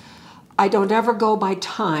 minutes, I don't ever go by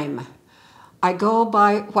time. I go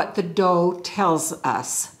by what the dough tells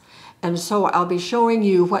us. And so I'll be showing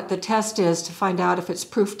you what the test is to find out if it's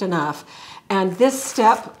proofed enough. And this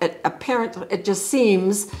step, it just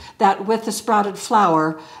seems that with the sprouted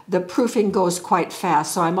flour, the proofing goes quite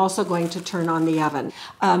fast. So I'm also going to turn on the oven.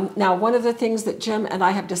 Now, one of the things that Jim and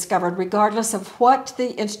I have discovered, regardless of what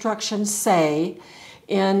the instructions say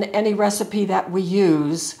in any recipe that we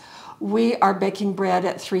use, we are baking bread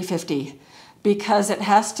at 350 because it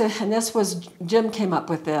has to, and this was, Jim came up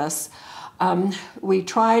with this. We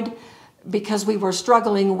tried, because we were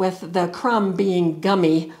struggling with the crumb being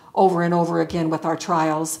gummy over and over again with our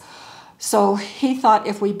trials. So he thought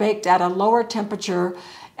if we baked at a lower temperature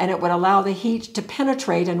and it would allow the heat to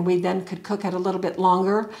penetrate and we then could cook it a little bit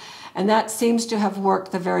longer. And that seems to have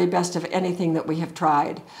worked the very best of anything that we have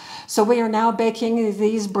tried. So we are now baking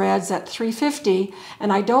these breads at 350,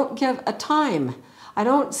 and I don't give a time. I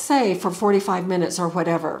don't say for 45 minutes or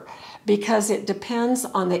whatever, because it depends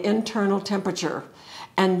on the internal temperature.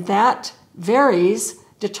 And that varies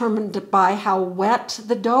determined by how wet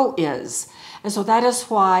the dough is. And so that is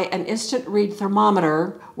why an instant read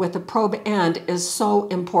thermometer with a probe end is so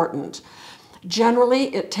important.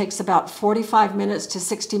 Generally, it takes about 45 minutes to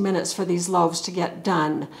 60 minutes for these loaves to get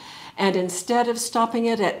done. And instead of stopping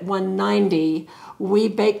it at 190, we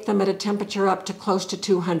bake them at a temperature up to close to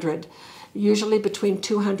 200, usually between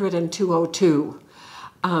 200 and 202.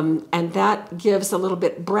 And that gives a little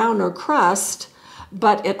bit browner crust,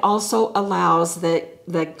 but it also allows the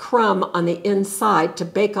crumb on the inside to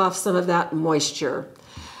bake off some of that moisture.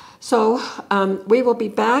 So we will be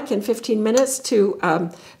back in 15 minutes to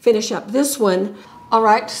finish up this one. All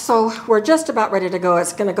right, so we're just about ready to go.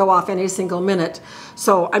 It's going to go off any single minute.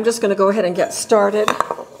 So I'm just going to go ahead and get started.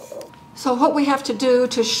 So what we have to do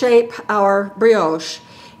to shape our brioche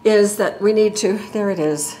is that we need to, there it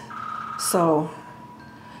is. So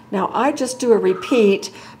now I just do a repeat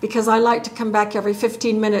because I like to come back every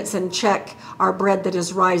 15 minutes and check our bread that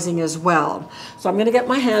is rising as well. So I'm going to get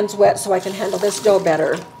my hands wet so I can handle this dough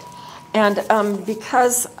better. And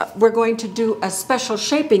because we're going to do a special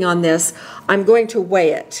shaping on this, I'm going to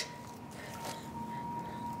weigh it.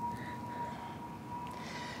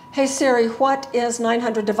 Hey Siri, what is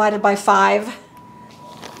 900 divided by 5?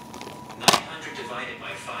 900 divided by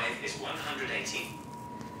 5 is 180.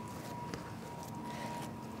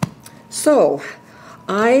 So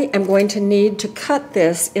I am going to need to cut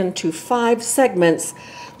this into 5 segments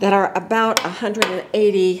that are about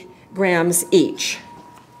 180 grams each.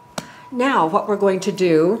 Now what we're going to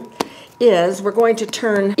do is we're going to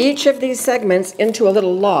turn each of these segments into a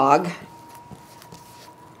little log.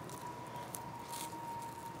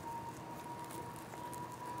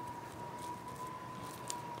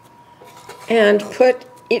 And put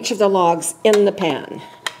each of the logs in the pan.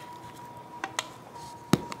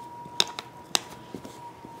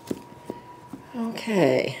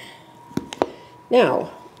 Okay.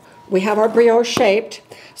 Now, we have our brioche shaped,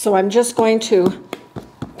 so I'm just going to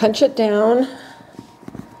punch it down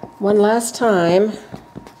one last time.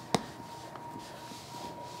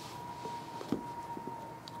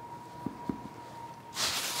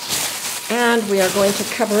 And we are going to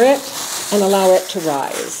cover it and allow it to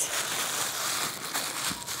rise.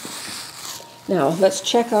 Now, let's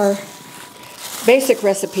check our basic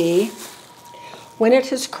recipe. When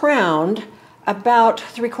it is crowned about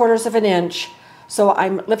 3/4 of an inch, so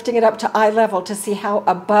I'm lifting it up to eye level to see how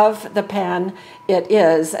above the pan it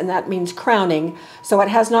is, and that means crowning. So it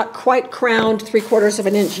has not quite crowned 3/4 of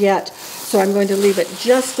an inch yet, so I'm going to leave it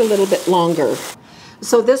just a little bit longer.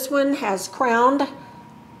 So this one has crowned,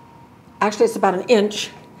 actually it's about an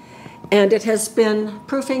inch, and it has been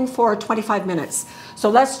proofing for 25 minutes. So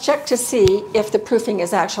let's check to see if the proofing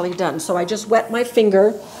is actually done. So I just wet my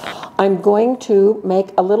finger. I'm going to make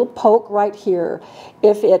a little poke right here.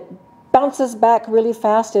 If it bounces back really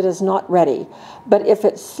fast, it is not ready. But if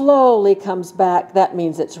it slowly comes back, that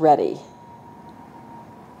means it's ready.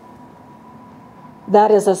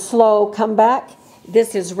 That is a slow comeback.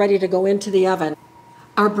 This is ready to go into the oven.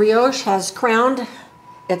 Our brioche has crowned.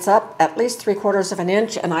 It's up at least 3/4 of an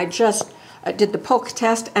inch, and I just did the poke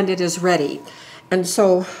test, and it is ready. And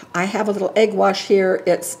so I have a little egg wash here.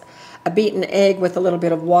 It's a beaten egg with a little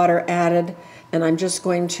bit of water added, and I'm just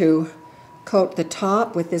going to coat the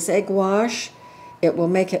top with this egg wash. It will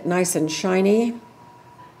make it nice and shiny.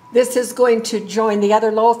 This is going to join the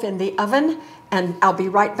other loaf in the oven, and I'll be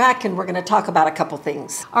right back, and we're going to talk about a couple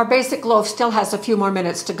things. Our basic loaf still has a few more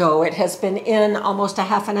minutes to go. It has been in almost a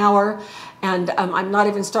half an hour, and I'm not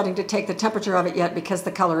even starting to take the temperature of it yet because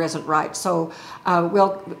the color isn't right. So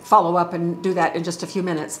we'll follow up and do that in just a few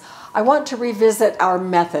minutes. I want to revisit our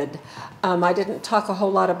method. I didn't talk a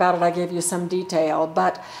whole lot about it. I gave you some detail,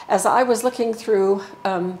 but as I was looking through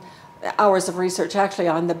hours of research actually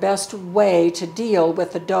on the best way to deal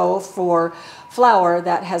with the dough for flour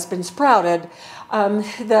that has been sprouted,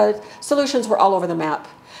 the solutions were all over the map.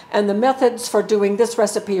 And the methods for doing this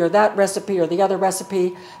recipe or that recipe or the other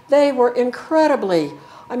recipe, they were incredibly,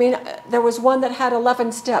 I mean, there was one that had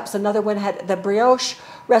 11 steps, another one had, the brioche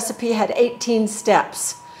recipe had 18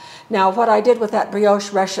 steps. Now, what I did with that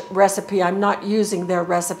brioche recipe, I'm not using their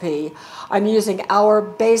recipe. I'm using our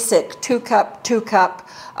basic 2 cup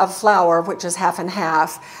of flour, which is half and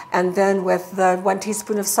half, and then with the 1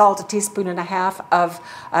 teaspoon of salt, 1.5 teaspoons of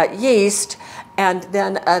yeast, and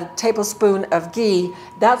then a tablespoon of ghee.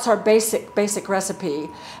 That's our basic recipe.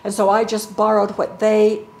 And so I just borrowed what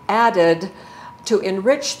they added to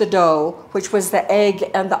enrich the dough, which was the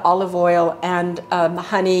egg and the olive oil and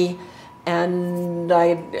honey, and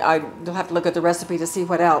I'll have to look at the recipe to see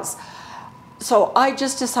what else. So I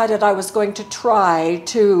just decided I was going to try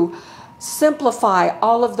to simplify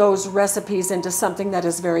all of those recipes into something that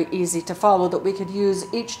is very easy to follow, that we could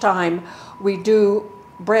use each time we do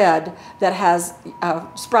bread that has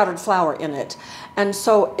sprouted flour in it. And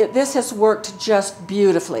so this has worked just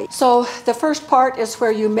beautifully. So the first part is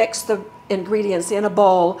where you mix the ingredients in a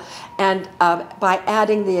bowl, and by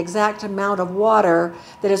adding the exact amount of water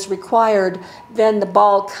that is required, then the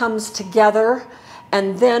ball comes together,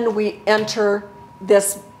 and then we enter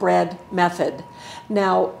this bread method.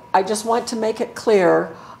 Now, I just want to make it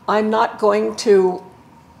clear, I'm not going to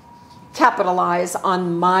capitalize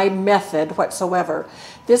on my method whatsoever.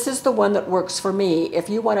 This is the one that works for me. If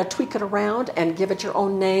you want to tweak it around and give it your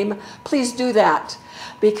own name, please do that,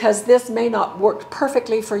 because this may not work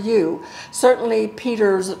perfectly for you. Certainly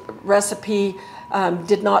Peter's recipe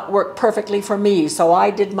did not work perfectly for me, so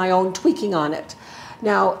I did my own tweaking on it.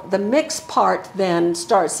 Now, the mix part then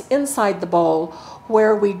starts inside the bowl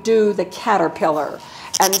where we do the caterpillar.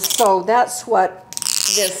 And so that's what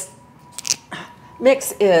this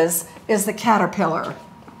mix is the caterpillar.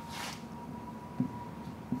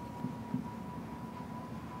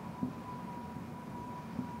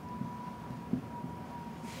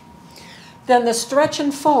 Then the stretch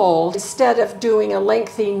and fold, instead of doing a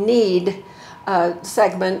lengthy knead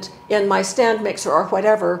segment in my stand mixer or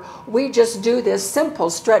whatever, we just do this simple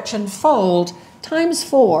stretch and fold times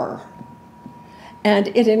 4. And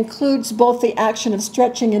it includes both the action of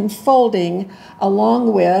stretching and folding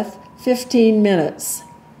along with 15 minutes.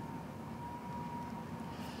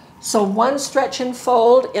 So one stretch and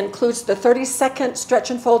fold includes the 30-second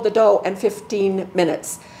stretch and fold the dough and 15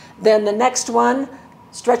 minutes. Then the next one,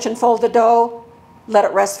 stretch and fold the dough, let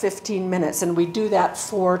it rest 15 minutes, and we do that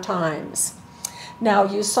 4 times. Now,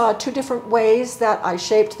 you saw 2 different ways that I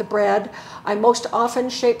shaped the bread. I most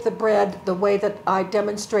often shape the bread the way that I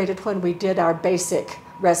demonstrated when we did our basic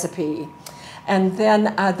recipe. And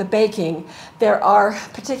then the baking. There are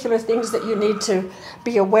particular things that you need to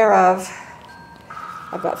be aware of.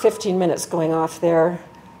 I've got 15 minutes going off there.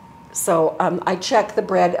 So I check the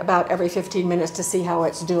bread about every 15 minutes to see how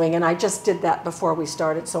it's doing, and I just did that before we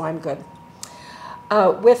started, so I'm good.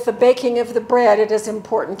 With the baking of the bread, it is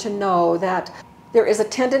important to know that there is a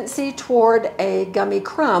tendency toward a gummy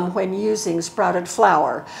crumb when using sprouted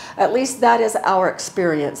flour. At least that is our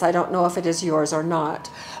experience. I don't know if it is yours or not.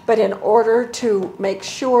 But in order to make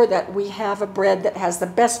sure that we have a bread that has the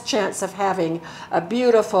best chance of having a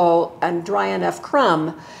beautiful and dry enough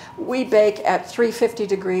crumb, we bake at 350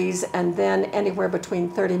 degrees and then anywhere between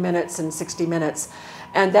 30 minutes and 60 minutes.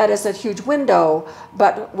 And that is a huge window,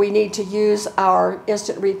 but we need to use our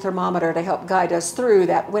instant read thermometer to help guide us through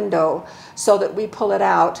that window so that we pull it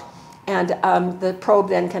out, and the probe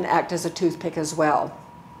then can act as a toothpick as well.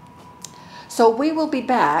 So we will be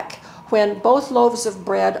back when both loaves of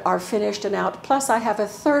bread are finished and out, plus I have a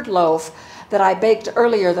 3rd loaf that I baked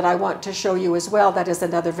earlier that I want to show you as well. That is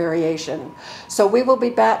another variation. So we will be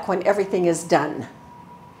back when everything is done.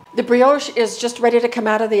 The brioche is just ready to come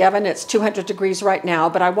out of the oven. It's 200 degrees right now,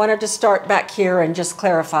 but I wanted to start back here and just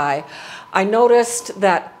clarify. I noticed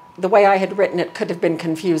that the way I had written it could have been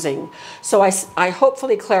confusing. So I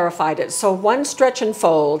hopefully clarified it. So one stretch and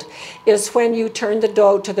fold is when you turn the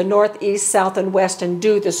dough to the north, east, south, and west and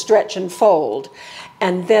do the stretch and fold.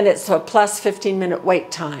 And then it's a plus 15-minute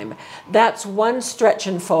wait time. That's one stretch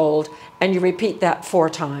and fold, and you repeat that 4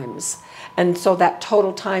 times. And so that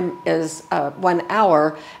total time is 1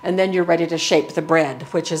 hour, and then you're ready to shape the bread,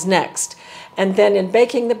 which is next. And then in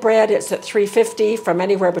baking the bread, it's at 350 from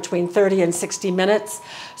anywhere between 30 and 60 minutes.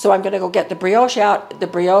 So I'm going to go get the brioche out. The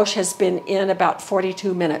brioche has been in about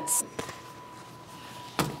 42 minutes.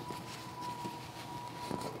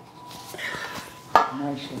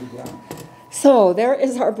 Nicely done. So there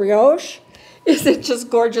is our brioche. Is it just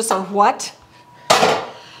gorgeous or what?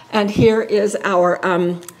 And here is our,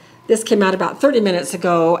 this came out about 30 minutes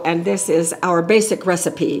ago, and this is our basic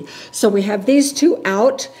recipe. So we have these 2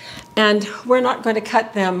 out, and we're not going to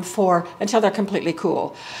cut them until they're completely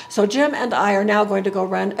cool. So Jim and I are now going to go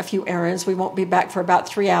run a few errands. We won't be back for about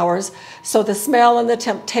 3 hours. So the smell and the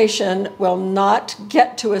temptation will not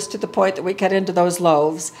get to us to the point that we get into those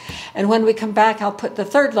loaves. And when we come back, I'll put the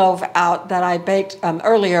 3rd loaf out that I baked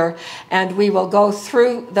earlier, and we will go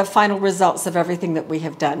through the final results of everything that we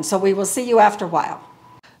have done. So we will see you after a while.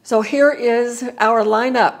 So here is our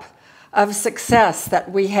lineup of success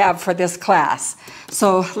that we have for this class.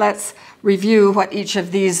 So let's review what each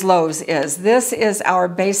of these loaves is. This is our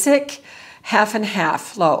basic half and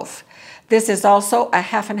half loaf. This is also a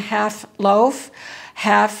half and half loaf.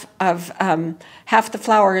 Half the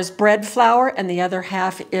flour is bread flour, and the other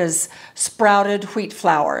half is sprouted wheat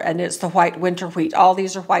flour, and it's the white winter wheat. All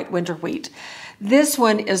these are white winter wheat. This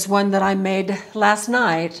one is one that I made last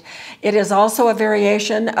night. It is also a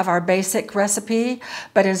variation of our basic recipe,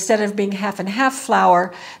 but instead of being half and half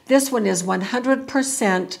flour, this one is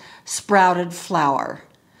 100% sprouted flour.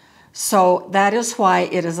 So that is why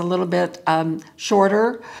it is a little bit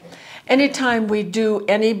shorter. Anytime we do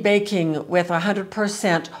any baking with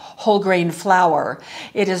 100% whole grain flour,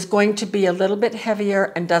 it is going to be a little bit heavier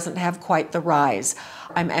and doesn't have quite the rise.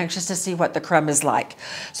 I'm anxious to see what the crumb is like.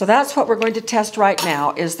 So that's what we're going to test right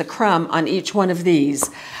now, is the crumb on each one of these.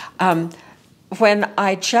 When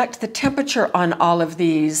I checked the temperature on all of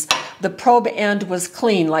these, the probe end was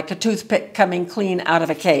clean, like a toothpick coming clean out of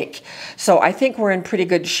a cake. So I think we're in pretty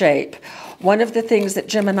good shape. One of the things that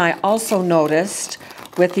Jim and I also noticed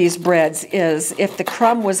with these breads is if the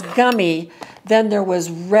crumb was gummy, then there was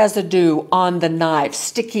residue on the knife,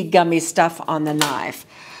 sticky gummy stuff on the knife.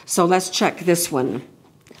 So let's check this one.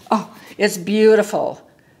 Oh, it's beautiful.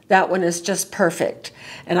 That one is just perfect.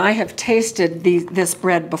 And I have tasted this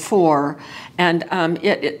bread before, and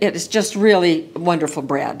it is just really wonderful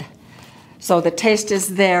bread. So the taste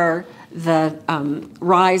is there, the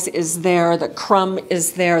rise is there, the crumb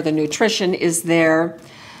is there, the nutrition is there.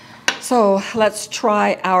 So let's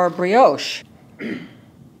try our brioche.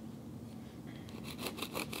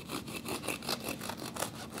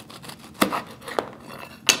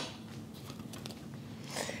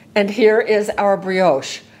 And here is our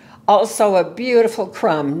brioche. Also a beautiful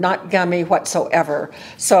crumb, not gummy whatsoever.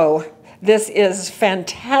 So this is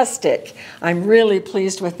fantastic. I'm really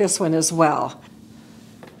pleased with this one as well.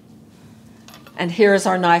 And here's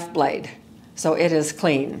our knife blade. So it is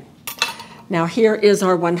clean. Now here is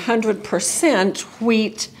our 100%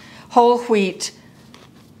 wheat, whole wheat,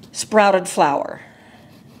 sprouted flour.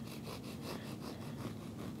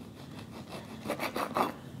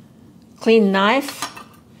 Clean knife,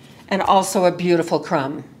 and also a beautiful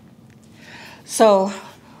crumb. So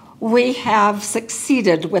we have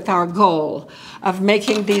succeeded with our goal of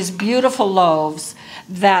making these beautiful loaves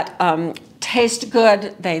that taste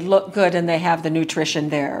good, they look good, and they have the nutrition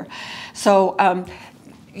there. So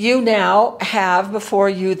you now have before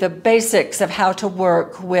you the basics of how to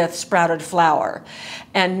work with sprouted flour.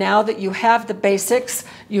 And now that you have the basics,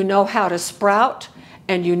 you know how to sprout,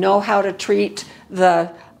 and you know how to treat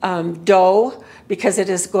the dough, because it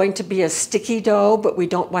is going to be a sticky dough, but we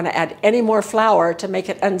don't want to add any more flour to make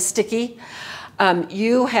it unsticky.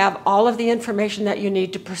 You have all of the information that you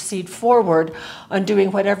need to proceed forward on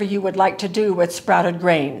doing whatever you would like to do with sprouted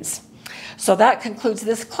grains. So that concludes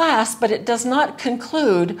this class, but it does not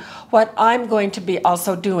conclude what I'm going to be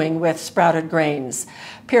also doing with sprouted grains.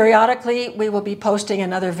 Periodically, we will be posting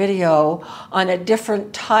another video on a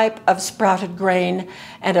different type of sprouted grain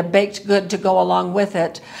and a baked good to go along with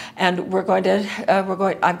it. And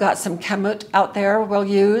I've got some kamut out there we'll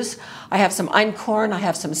use. I have some einkorn, I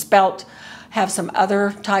have some spelt, have some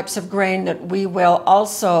other types of grain that we will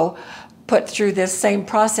also put through this same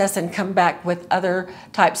process and come back with other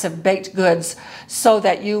types of baked goods so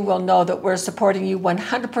that you will know that we're supporting you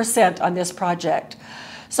 100% on this project.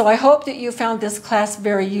 So I hope that you found this class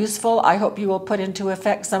very useful. I hope you will put into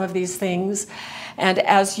effect some of these things. And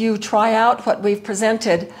as you try out what we've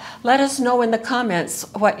presented, let us know in the comments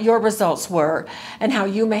what your results were and how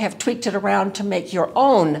you may have tweaked it around to make your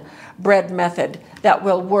own bread method that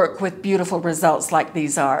will work with beautiful results like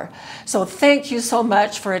these are. So thank you so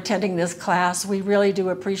much for attending this class. We really do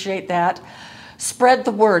appreciate that. Spread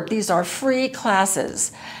the word. These are free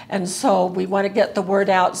classes. And so we want to get the word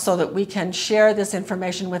out so that we can share this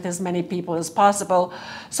information with as many people as possible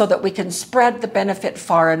so that we can spread the benefit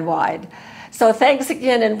far and wide. So thanks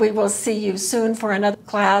again, and we will see you soon for another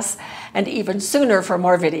class and even sooner for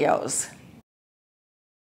more videos.